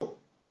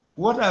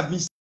what I've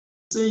been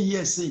saying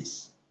here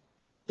says.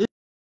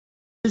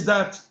 Is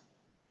that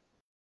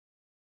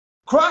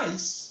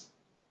Christ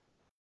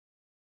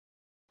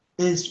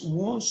is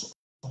one's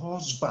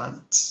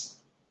husband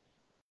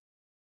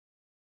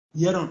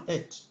here on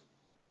earth.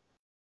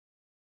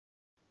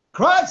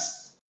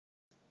 Christ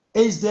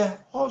is the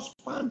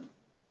husband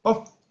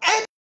of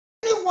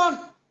anyone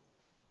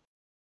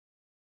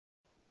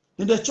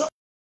in the church.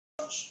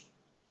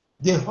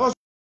 The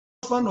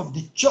husband of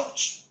the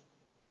church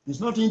is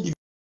not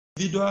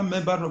individual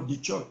member of the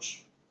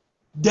church.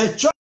 The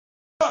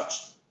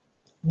church,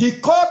 the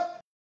called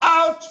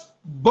out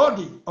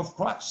body of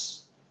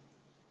Christ.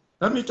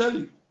 Let me tell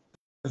you,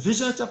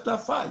 Ephesians chapter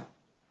 5,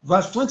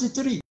 verse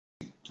 23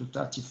 to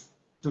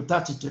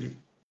 33.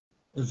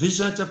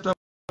 Ephesians chapter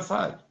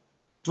 5,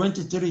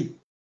 23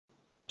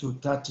 to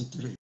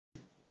 33.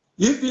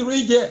 If you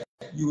read there,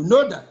 you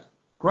know that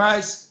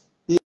Christ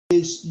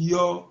is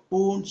your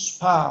own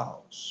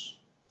spouse.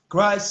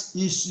 Christ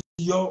is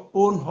your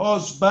own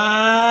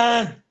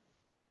husband.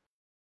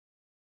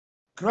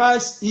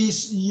 Christ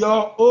is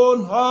your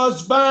own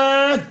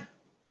husband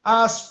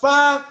as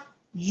far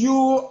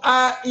you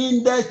are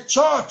in the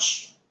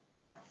church.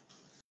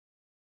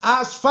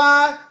 As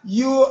far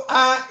you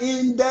are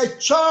in the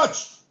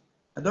church.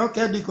 I don't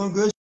care the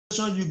congregation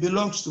you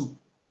belong to.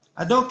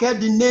 I don't care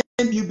the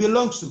name you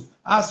belong to.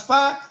 As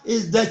far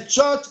as the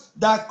church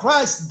that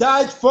Christ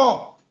died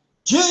for,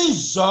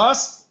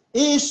 Jesus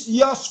is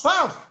your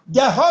spouse,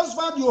 the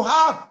husband you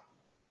have.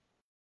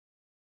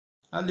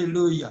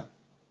 Hallelujah.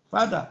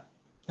 Father,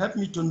 help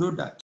me to know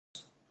that.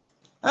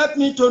 Help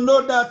me to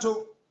know that,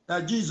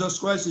 that Jesus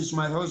Christ is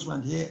my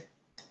husband here.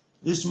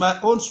 He's my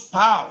own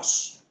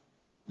spouse.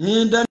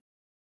 In the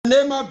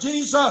name of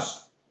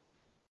Jesus.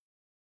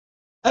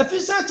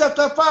 Ephesians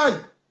chapter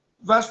 5,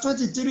 verse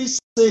 23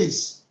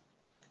 says,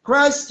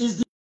 Christ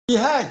is the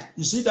head.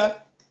 You see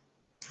that?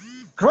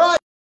 Christ,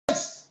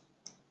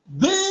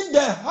 being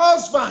the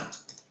husband,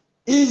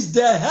 is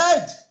the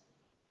head.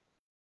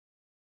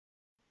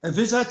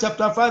 Ephesians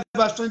chapter 5,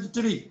 verse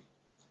 23.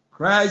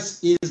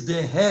 Christ is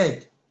the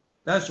head.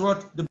 That's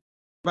what the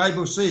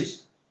Bible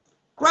says.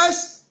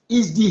 Christ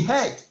is the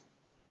head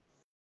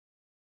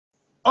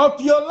of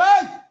your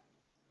life.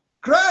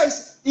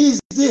 Christ is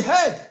the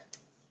head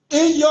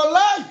in your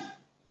life.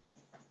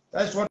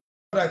 That's what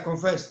I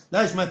confess.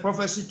 That is my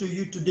prophecy to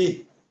you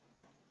today.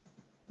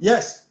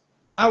 Yes,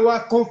 our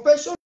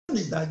confession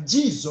is that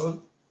Jesus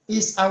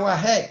is our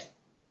head.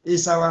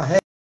 Is our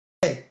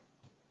head.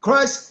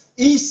 Christ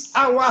is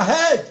our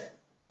head.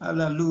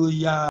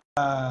 Hallelujah.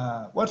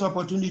 What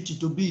opportunity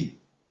to be.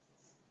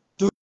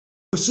 To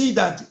see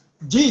that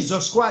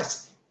Jesus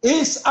Christ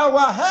is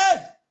our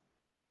head.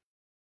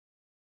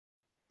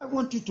 I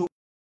want you to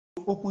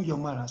open your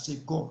mouth and say,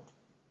 God,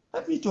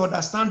 help me to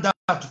understand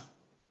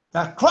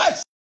that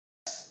Christ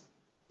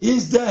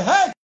is the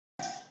head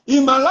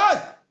in my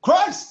life.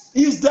 Christ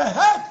is the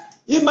head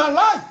in my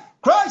life.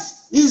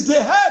 Christ is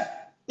the head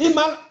in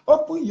my life.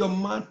 Open your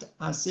mouth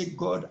and say,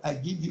 God, I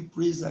give you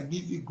praise, I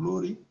give you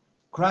glory.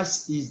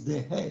 Christ is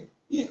the head.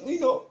 You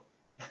know,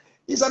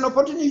 it's an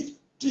opportunity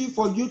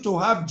for you to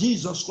have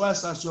Jesus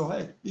Christ as your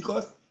head,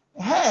 because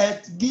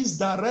head gives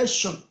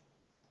direction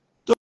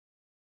to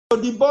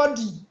the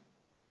body.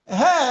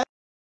 Head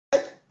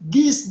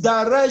gives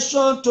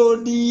direction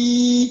to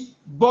the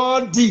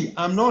body.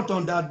 I'm not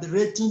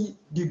underrating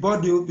the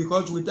body,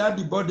 because without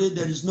the body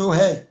there is no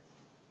head.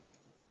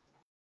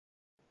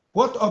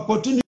 What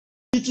opportunity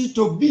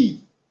to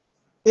be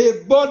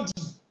a body,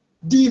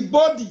 the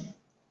body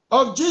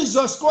of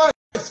Jesus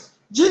Christ.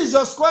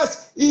 Jesus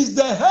Christ is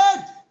the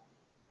head,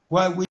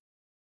 while we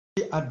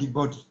are the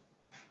body.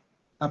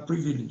 A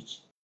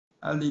privilege.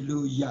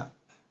 Hallelujah.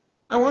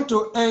 I want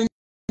to end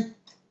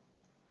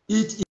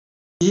it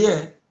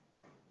here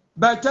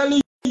by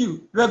telling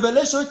you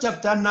Revelation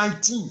chapter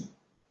 19,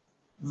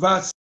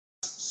 verse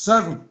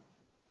 7.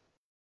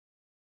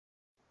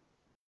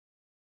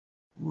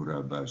 Are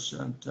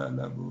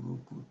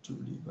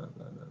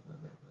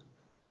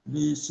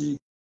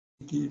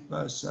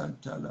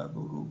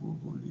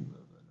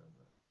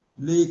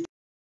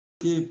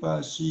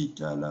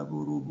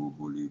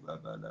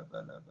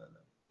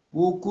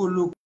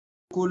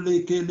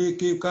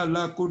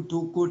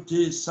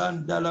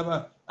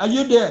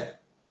you there?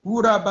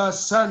 Uraba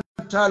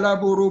Santa la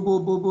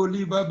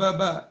Burububuli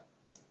Baba.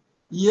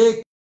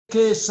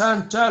 Yeke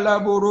Santa la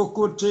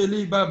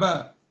Burukuteli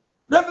Baba.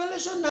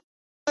 Revelation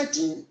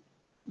 19,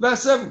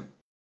 verse 7.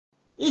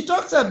 It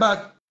talks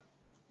about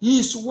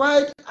his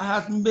wife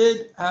has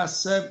made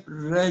herself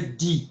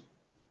ready.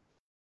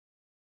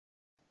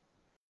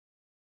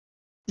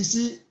 You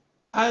see,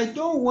 I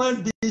don't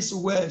want these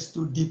words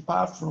to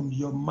depart from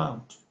your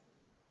mouth.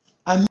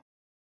 I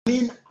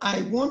mean,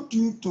 I want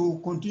you to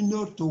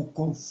continue to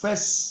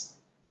confess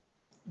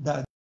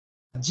that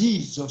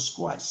Jesus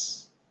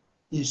Christ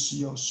is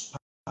your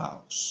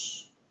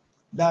spouse,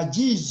 that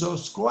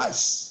Jesus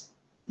Christ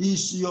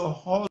is your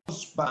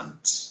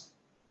husband,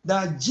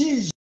 that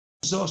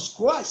Jesus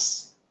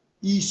Christ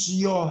is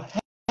your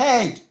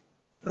head.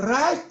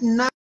 Right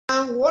now,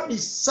 what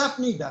is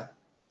happening that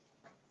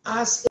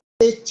as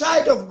a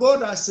child of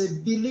God, as a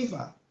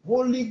believer,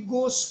 Holy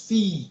Ghost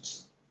filled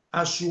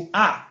as you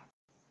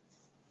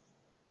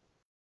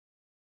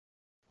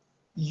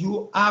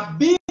are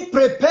being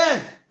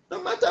prepared.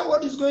 No matter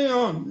what is going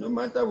on, no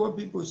matter what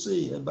people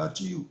say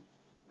about you,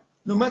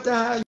 no matter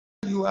how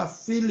you are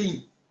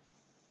feeling,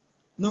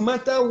 no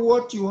matter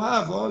what you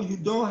have or you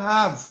don't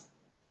have,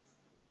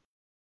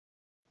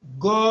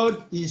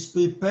 God is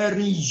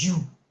preparing you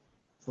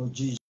for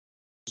Jesus.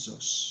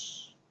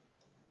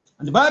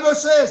 And the Bible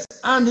says,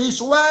 and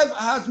his wife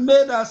has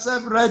made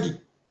herself ready.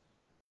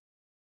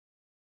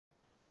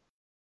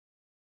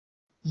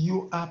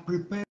 You are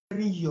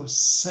preparing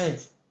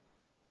yourself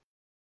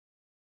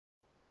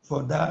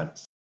for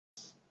that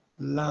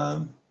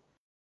lamb,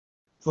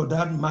 for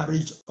that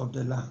marriage of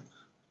the Lamb.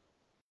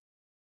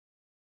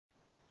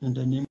 In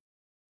the name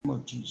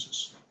of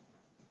Jesus.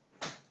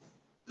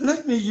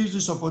 Let me use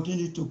this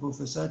opportunity to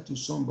prophesy to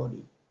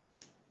somebody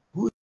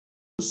who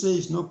says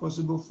it's not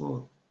possible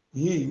for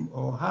him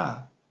or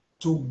her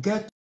to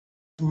get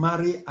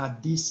married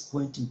at this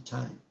point in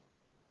time.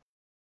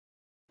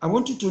 I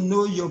want you to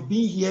know your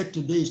being here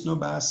today is not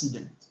by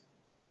accident.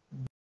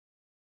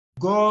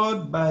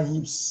 God by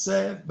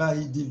himself, by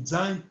his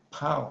divine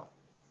power,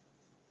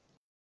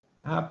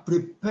 has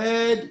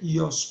prepared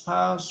your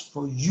spouse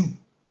for you.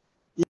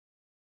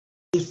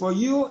 It's for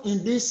you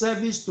in this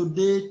service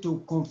today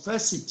to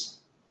confess it,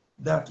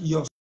 that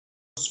your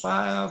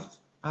spouse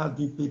has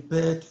been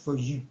prepared for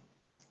you,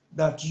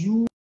 that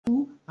you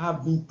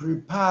have been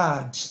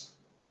prepared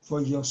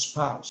for your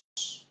spouse.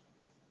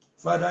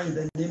 Father, in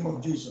the name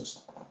of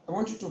Jesus, I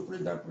want you to pray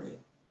that prayer.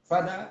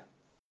 Father,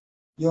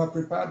 you have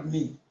prepared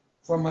me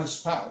for my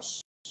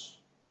spouse.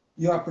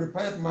 You have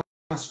prepared my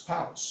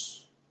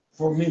spouse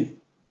for me.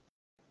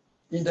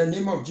 In the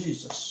name of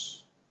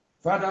Jesus.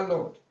 Father,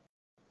 Lord,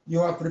 you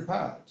have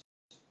prepared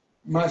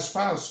my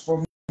spouse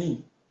for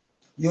me.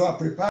 You have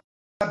prepared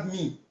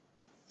me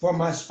for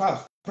my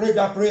spouse. Pray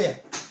that prayer.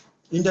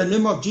 In the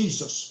name of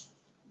Jesus.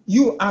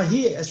 You are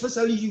here,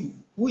 especially you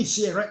who is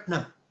here right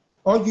now.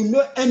 Or you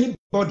know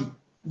anybody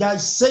that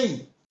is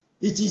saying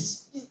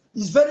it's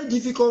very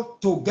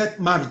difficult to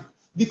get married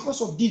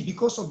because of this,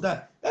 because of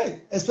that.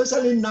 Hey,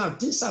 especially now,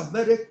 things are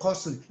very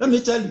costly. Let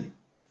me tell you,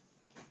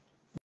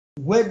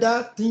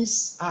 whether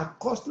things are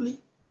costly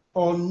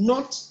or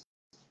not,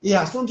 it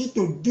has something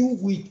to do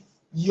with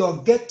your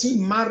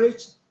getting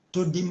married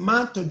to the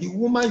man, to the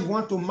woman you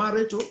want to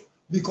marry to,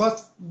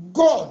 because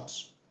God,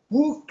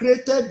 who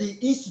created the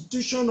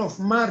institution of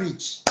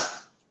marriage,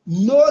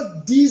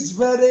 knows this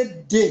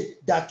very day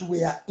that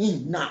we are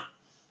in now.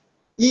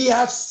 He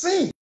has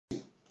seen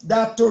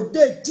that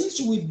today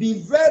things will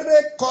be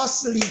very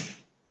costly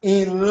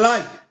in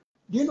life.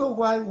 Do you know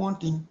why one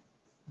thing?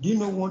 Do you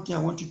know one thing I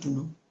want you to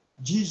know?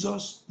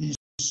 Jesus is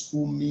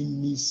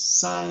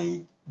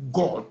omniscient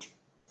God.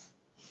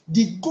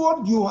 The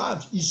God you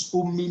have is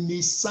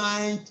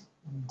omniscient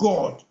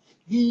God.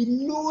 He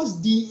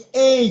knows the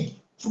end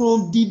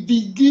from the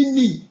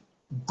beginning.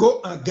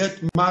 Go and get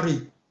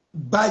married.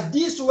 By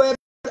this word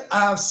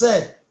I have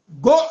said,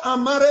 go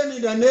and marry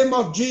in the name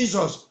of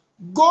Jesus.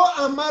 Go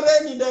and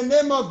marry in the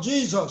name of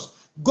Jesus.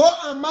 Go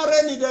and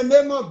marry in the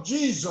name of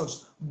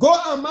Jesus. Go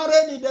and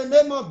marry in the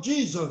name of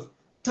Jesus.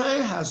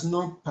 Time has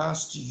not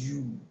passed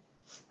you.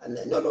 And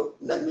no,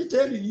 let me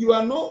tell you, you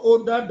are not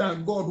older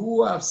than God,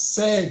 who have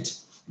said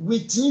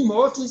with him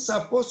all things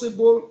are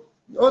possible,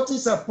 all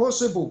things are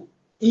possible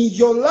in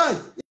your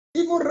life.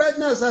 Even right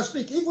now as I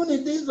speak, even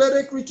in this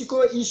very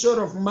critical issue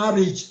of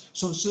marriage,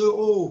 some say,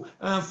 oh,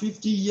 I'm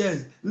 50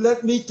 years.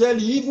 Let me tell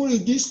you, even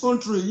in this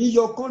country, in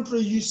your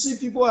country, you see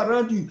people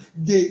around you,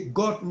 they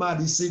got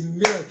married. It's a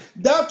miracle.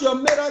 That your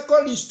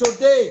miracle is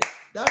today.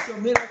 That your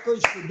miracle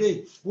is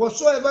today.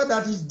 Whatsoever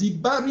that is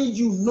debarring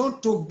you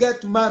not to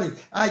get married,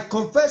 I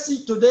confess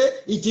it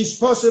today, it is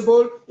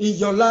possible in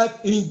your life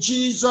in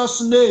Jesus'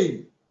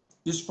 name.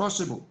 It's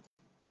possible.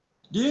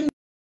 Do you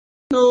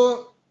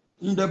know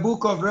in the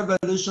book of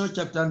Revelation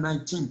chapter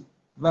 19,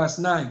 verse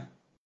 9,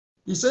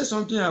 he says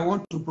something I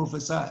want to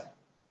prophesy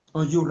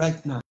on you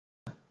right now.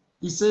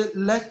 He said,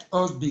 let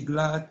us be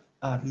glad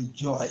and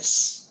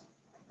rejoice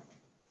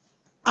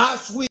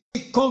as we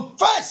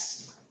confess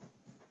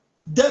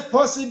the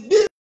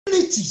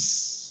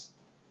possibilities,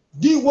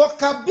 the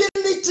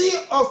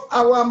workability of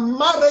our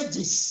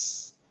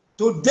marriages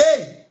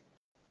today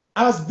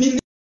as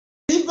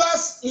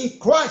believers in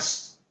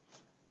Christ,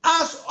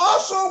 as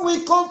also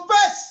we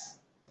confess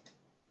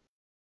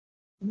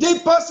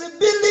the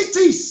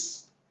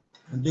possibilities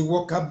and the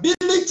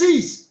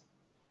workabilities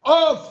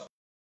of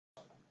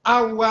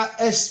our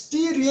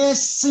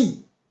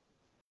experiencing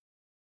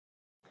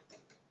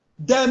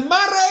the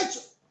marriage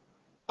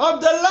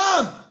of the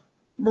Lamb.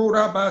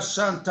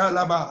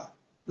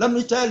 Let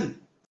me tell you,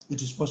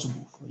 it is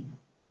possible for you.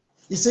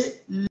 He said,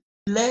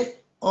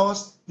 let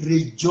us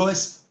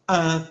rejoice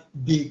and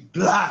be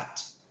glad.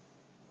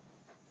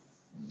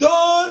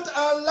 Don't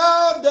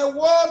allow the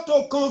world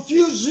to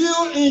confuse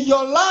you in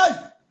your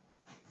life.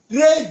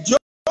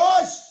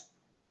 Rejoice.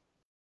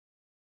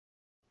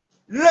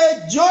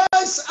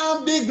 Rejoice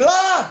and be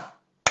glad.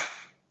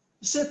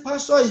 You say,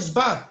 Pastor, is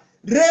bad.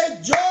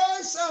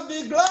 Rejoice and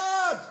be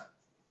glad.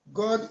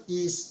 God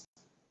is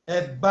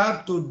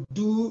about to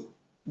do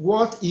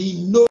what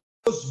he knows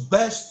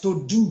best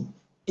to do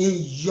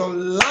in your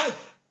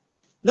life.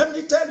 Let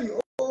me tell you,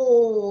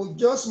 oh,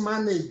 just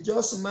manage to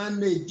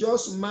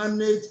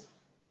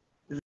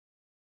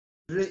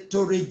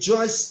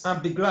rejoice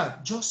and be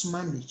glad. Just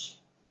manage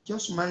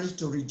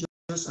to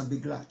rejoice and be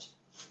glad.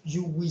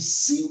 You will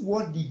see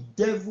what the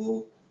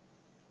devil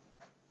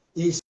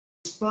is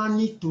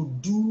planning to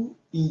do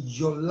in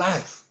your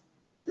life.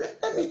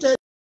 Let me tell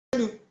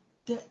you,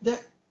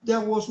 there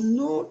was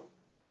no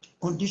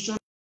condition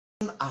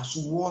as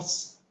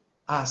worse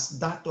as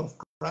that of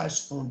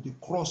Christ on the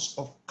cross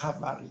of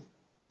Calvary.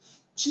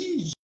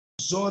 Jesus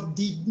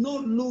did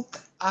not look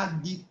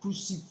at the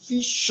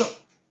crucifixion.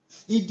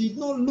 He did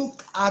not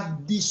look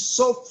at the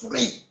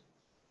suffering.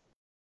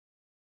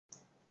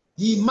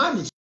 He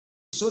managed,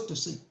 so to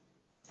say.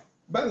 The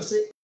Bible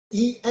says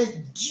he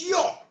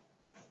endured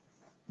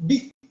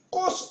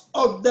because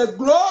of the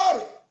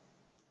glory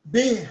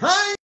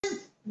behind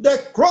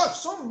the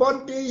cross.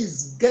 Somebody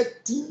is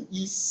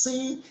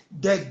seeing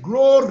the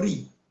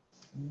glory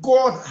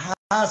God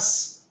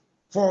has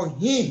for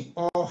him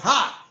or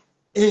her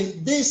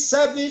in this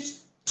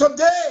service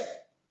today.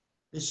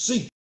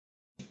 See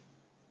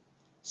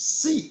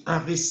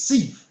and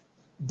receive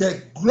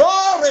the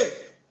glory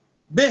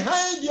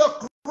behind your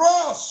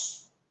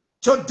cross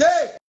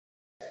today.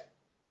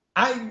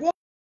 I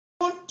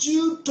want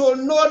you to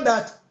know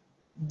that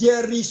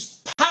there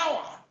is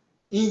power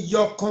in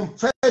your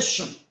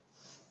confession.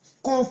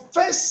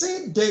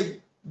 Confessing the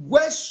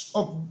words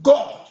of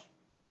God.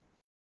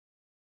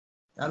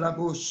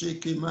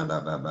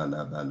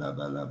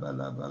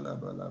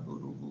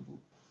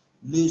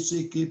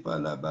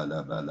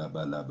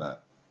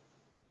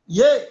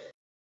 Yeah.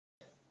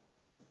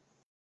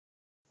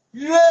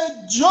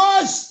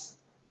 Rejoice.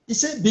 He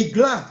said, be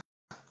glad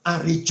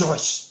and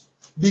rejoice.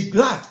 Be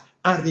glad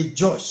and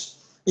rejoice.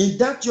 In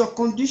that your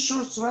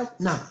conditions right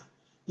now,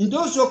 in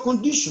those your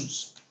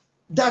conditions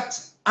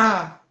that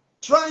are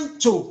trying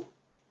to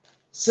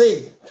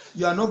say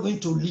you are not going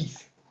to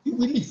live, you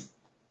will live.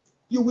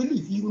 You will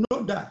live. You will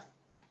not die.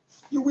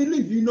 You will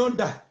live. You will not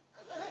die.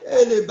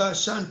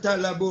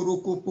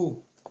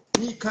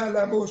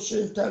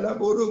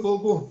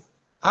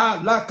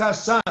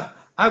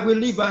 I will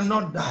live and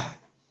not die.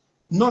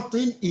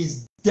 Nothing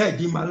is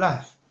dead in my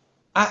life.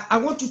 I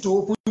want you to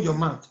open your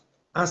mouth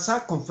and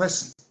start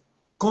confessing.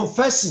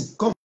 Confessing.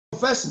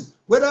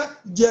 Whether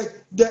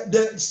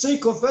the sin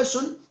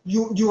confession,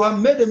 you have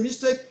made a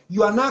mistake,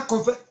 you are now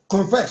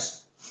confess.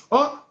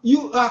 Or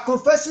you are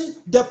confessing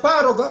the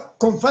power of God,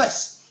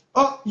 confess.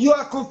 or you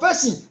are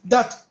confessing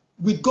that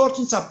with God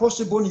things are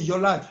possible in your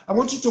life, I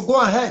want you to go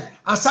ahead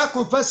and start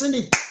confessing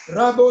it.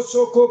 Rabo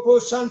Sokopo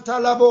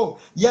Shantalabo.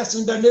 Yes,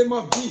 in the name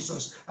of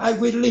Jesus, I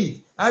will live.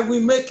 I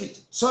will make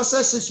it.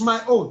 Success is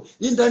my own.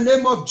 In the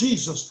name of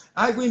Jesus,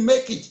 I will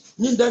make it.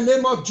 In the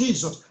name of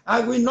Jesus,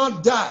 I will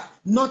not die.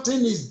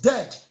 Nothing is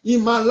dead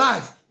in my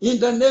life. In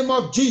the name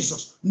of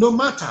Jesus, no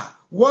matter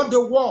what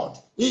the world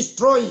is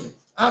throwing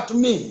at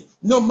me,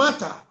 no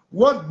matter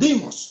what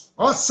demons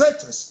or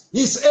Satan's,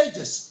 his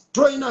agents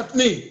throwing at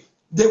me,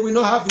 they will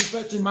not have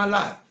effect in my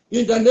life.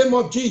 In the name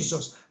of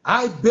Jesus,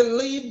 I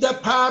believe the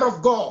power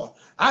of God.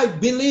 I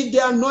believe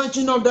the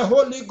anointing of the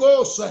Holy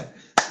Ghost. Open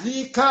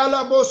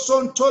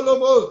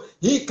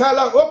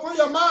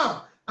your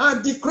mouth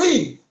and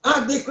decree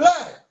and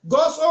declare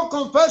God's own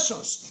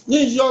confessions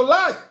in your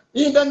life.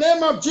 In the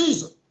name of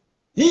Jesus.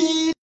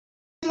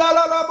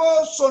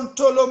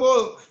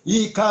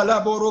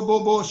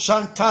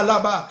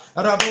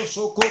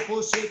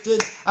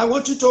 I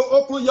want you to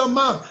open your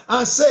mouth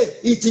and say,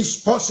 it is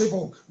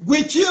possible.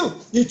 With you,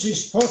 it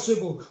is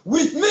possible.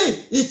 With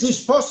me, it is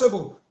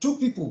possible. Two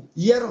people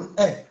here on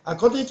earth,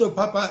 according to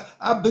Papa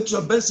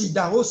Abitio Bensi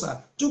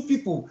Dahosa, two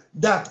people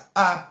that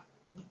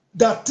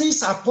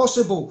things are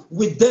possible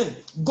with them.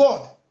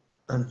 God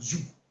and you.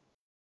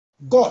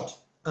 God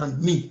and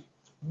me.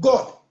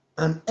 God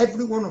and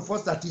every one of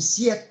us that is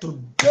here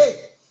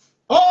today.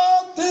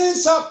 All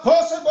things are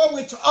possible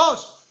with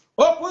us.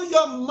 Open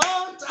your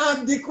mouth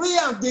and decree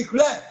and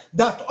declare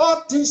that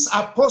all things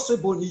are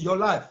possible in your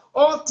life.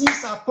 All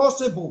things are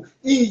possible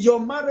in your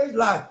marriage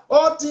life.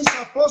 All things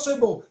are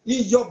possible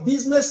in your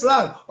business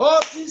life.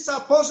 All things are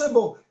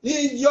possible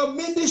in your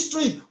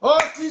ministry. All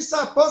things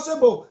are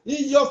possible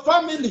in your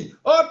family.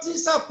 All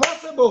things are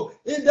possible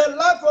in the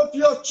life of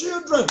your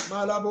children.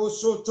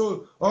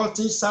 All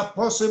things are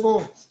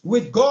possible.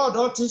 With God,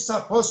 all things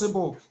are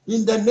possible.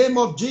 In the name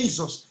of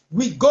Jesus.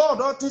 With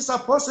God, all things are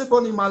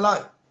possible in my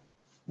life.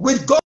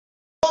 With God,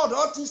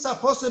 all things are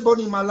possible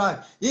in my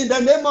life. In the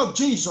name of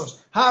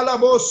Jesus.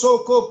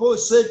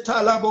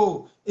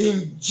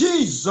 In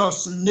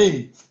Jesus'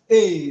 name.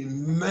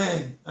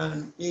 Amen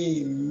and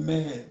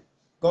amen.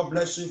 God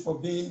bless you for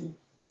being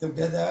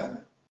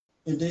together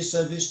in this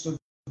service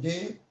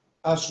today.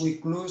 As we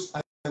close,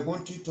 I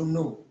want you to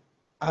know,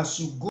 as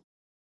you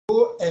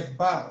go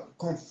about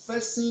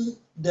confessing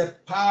the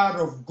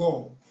power of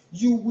God,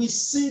 you will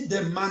see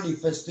the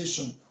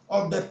manifestation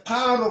of the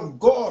power of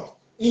God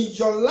in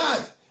your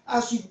life.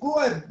 As you go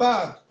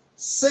about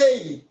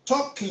saying,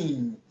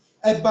 talking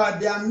about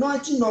the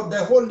anointing of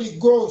the Holy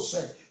Ghost,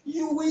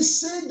 you will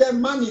see the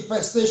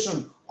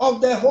manifestation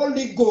of the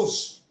Holy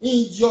Ghost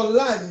in your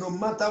life, no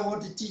matter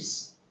what it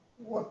is.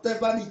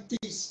 Whatever it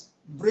is,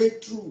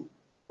 breakthrough,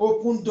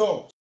 open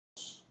doors,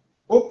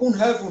 open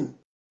heaven.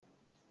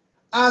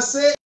 I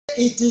say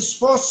it is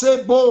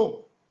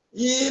possible.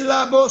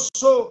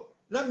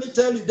 Let me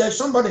tell you, there's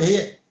somebody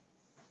here.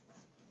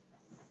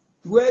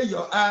 Where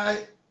your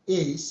eye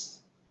is,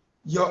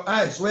 your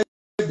eyes, where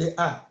they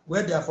are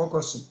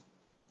focusing,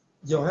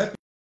 your help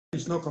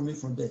is not coming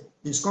from there.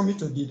 It's coming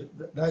to the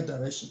right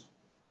direction.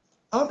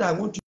 All that I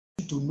want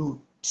you to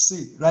know,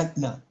 say right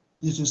now,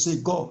 is to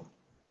say, God,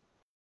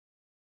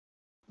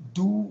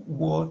 do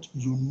what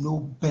you know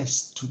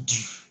best to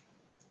do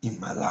in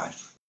my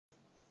life.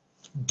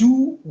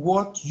 Do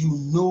what you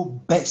know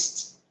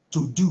best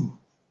to do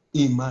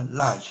in my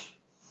life.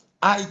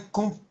 I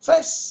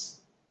confess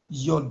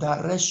your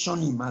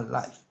direction in my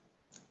life.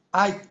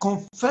 I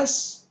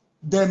confess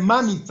the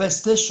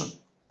manifestation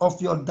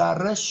of your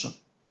direction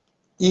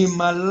in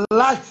my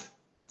life.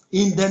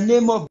 In the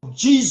name of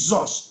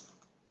Jesus,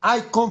 I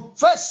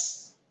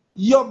confess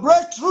your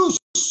breakthroughs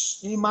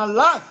in my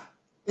life.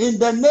 In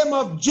the name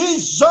of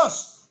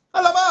Jesus.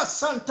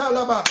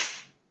 God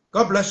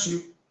bless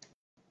you.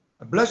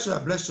 I bless you. I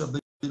bless your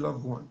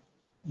beloved one.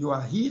 You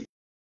are healed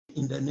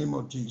in the name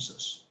of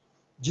Jesus.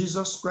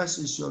 Jesus Christ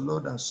is your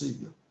Lord and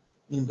Savior.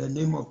 In the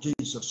name of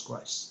Jesus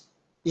Christ.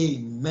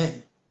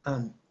 Amen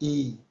and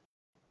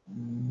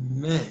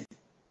amen.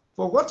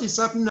 For what is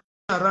happening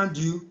around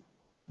you,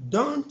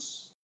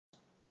 don't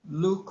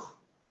look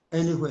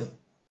anywhere.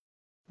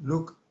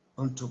 Look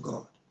unto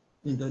God.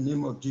 In the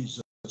name of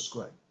Jesus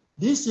Christ.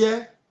 This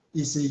year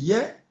is a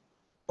year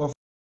of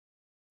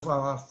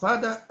our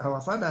Father. Our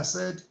Father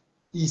said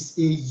is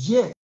a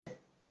year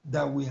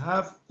that we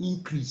have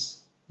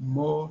increase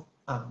more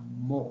and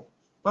more.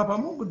 Papa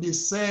Mungude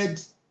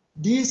said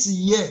this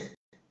year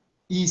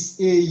is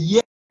a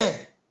year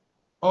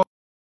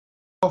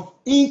of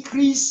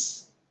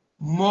increase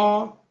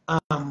more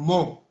and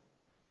more.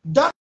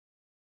 That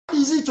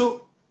is it.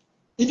 You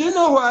don't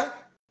know why?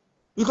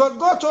 Because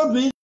God told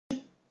me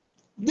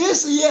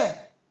this year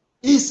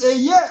is a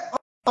year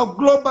of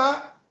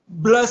global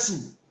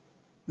blessing.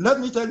 Let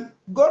me tell you,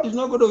 God is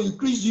not going to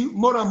increase you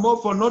more and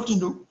more for nothing.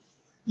 No.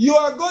 You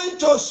are going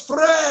to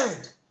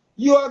spread.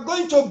 You are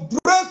going to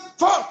break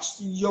forth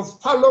your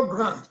fallow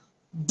ground.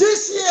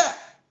 This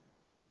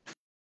year,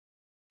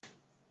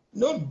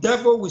 no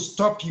devil will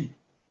stop you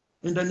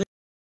in the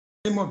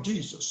name of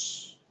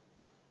Jesus.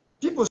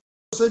 People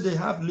say they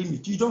have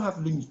limit. You don't have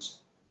limit.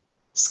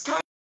 Sky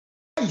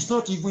is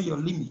not even your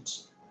limit.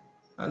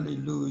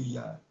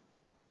 Hallelujah.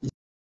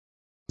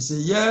 It's a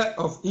year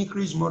of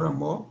increase more and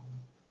more.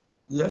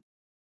 Yes.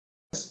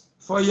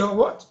 For your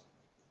what?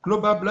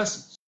 Global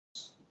blessings.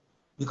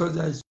 Because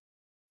there is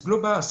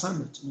global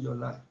assignment in your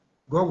life.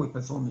 God will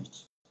perform it.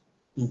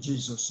 In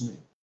Jesus'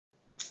 name.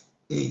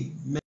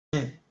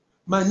 Amen.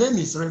 My name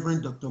is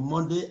Reverend Dr.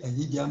 Monday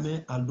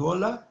Ehidiame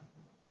Adola,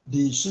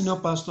 the senior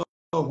pastor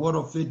of Word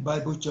of Faith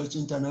Bible Church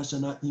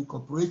International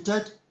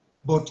Incorporated.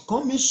 But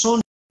coming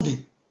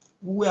Sunday,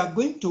 we are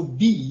going to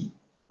be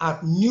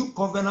at New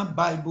Covenant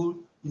Bible,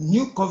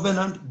 New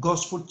Covenant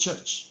Gospel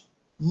Church,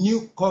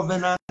 New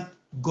Covenant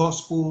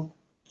Gospel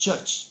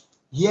Church,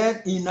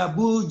 here in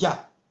Abuja.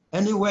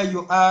 Anywhere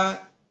you are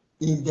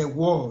in the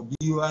world,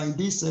 you are in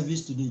this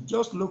service today,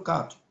 just look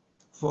out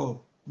for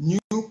New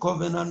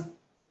Covenant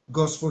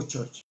Gospel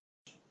Church.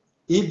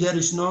 If there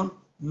is none,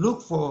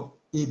 look for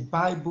a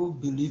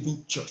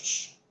Bible-believing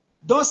church.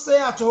 Don't stay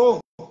at home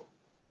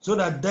so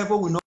that the devil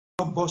will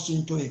not burst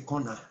into a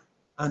corner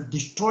and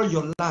destroy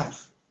your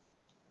life.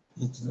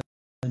 In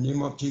the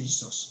name of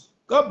Jesus.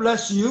 God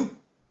bless you.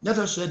 Let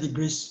us share the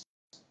grace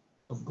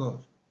of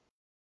God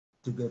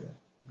together.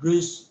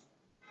 Grace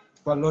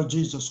for our Lord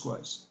Jesus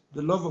Christ,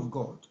 the love of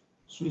God,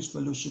 sweet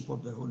fellowship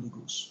of the Holy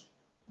Ghost,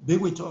 be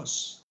with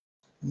us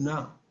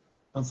now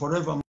and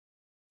forevermore.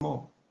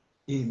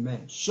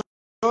 Amen.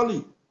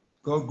 Surely,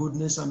 God's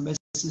goodness and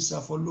mercy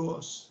shall follow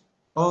us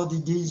all the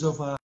days of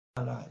our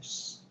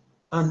lives,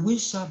 and we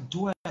shall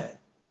dwell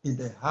in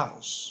the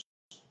house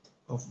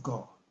of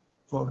God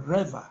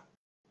forever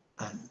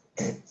and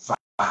ever.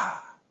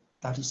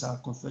 That is our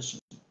confession.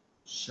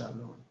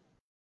 Shalom.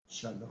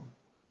 Shalom.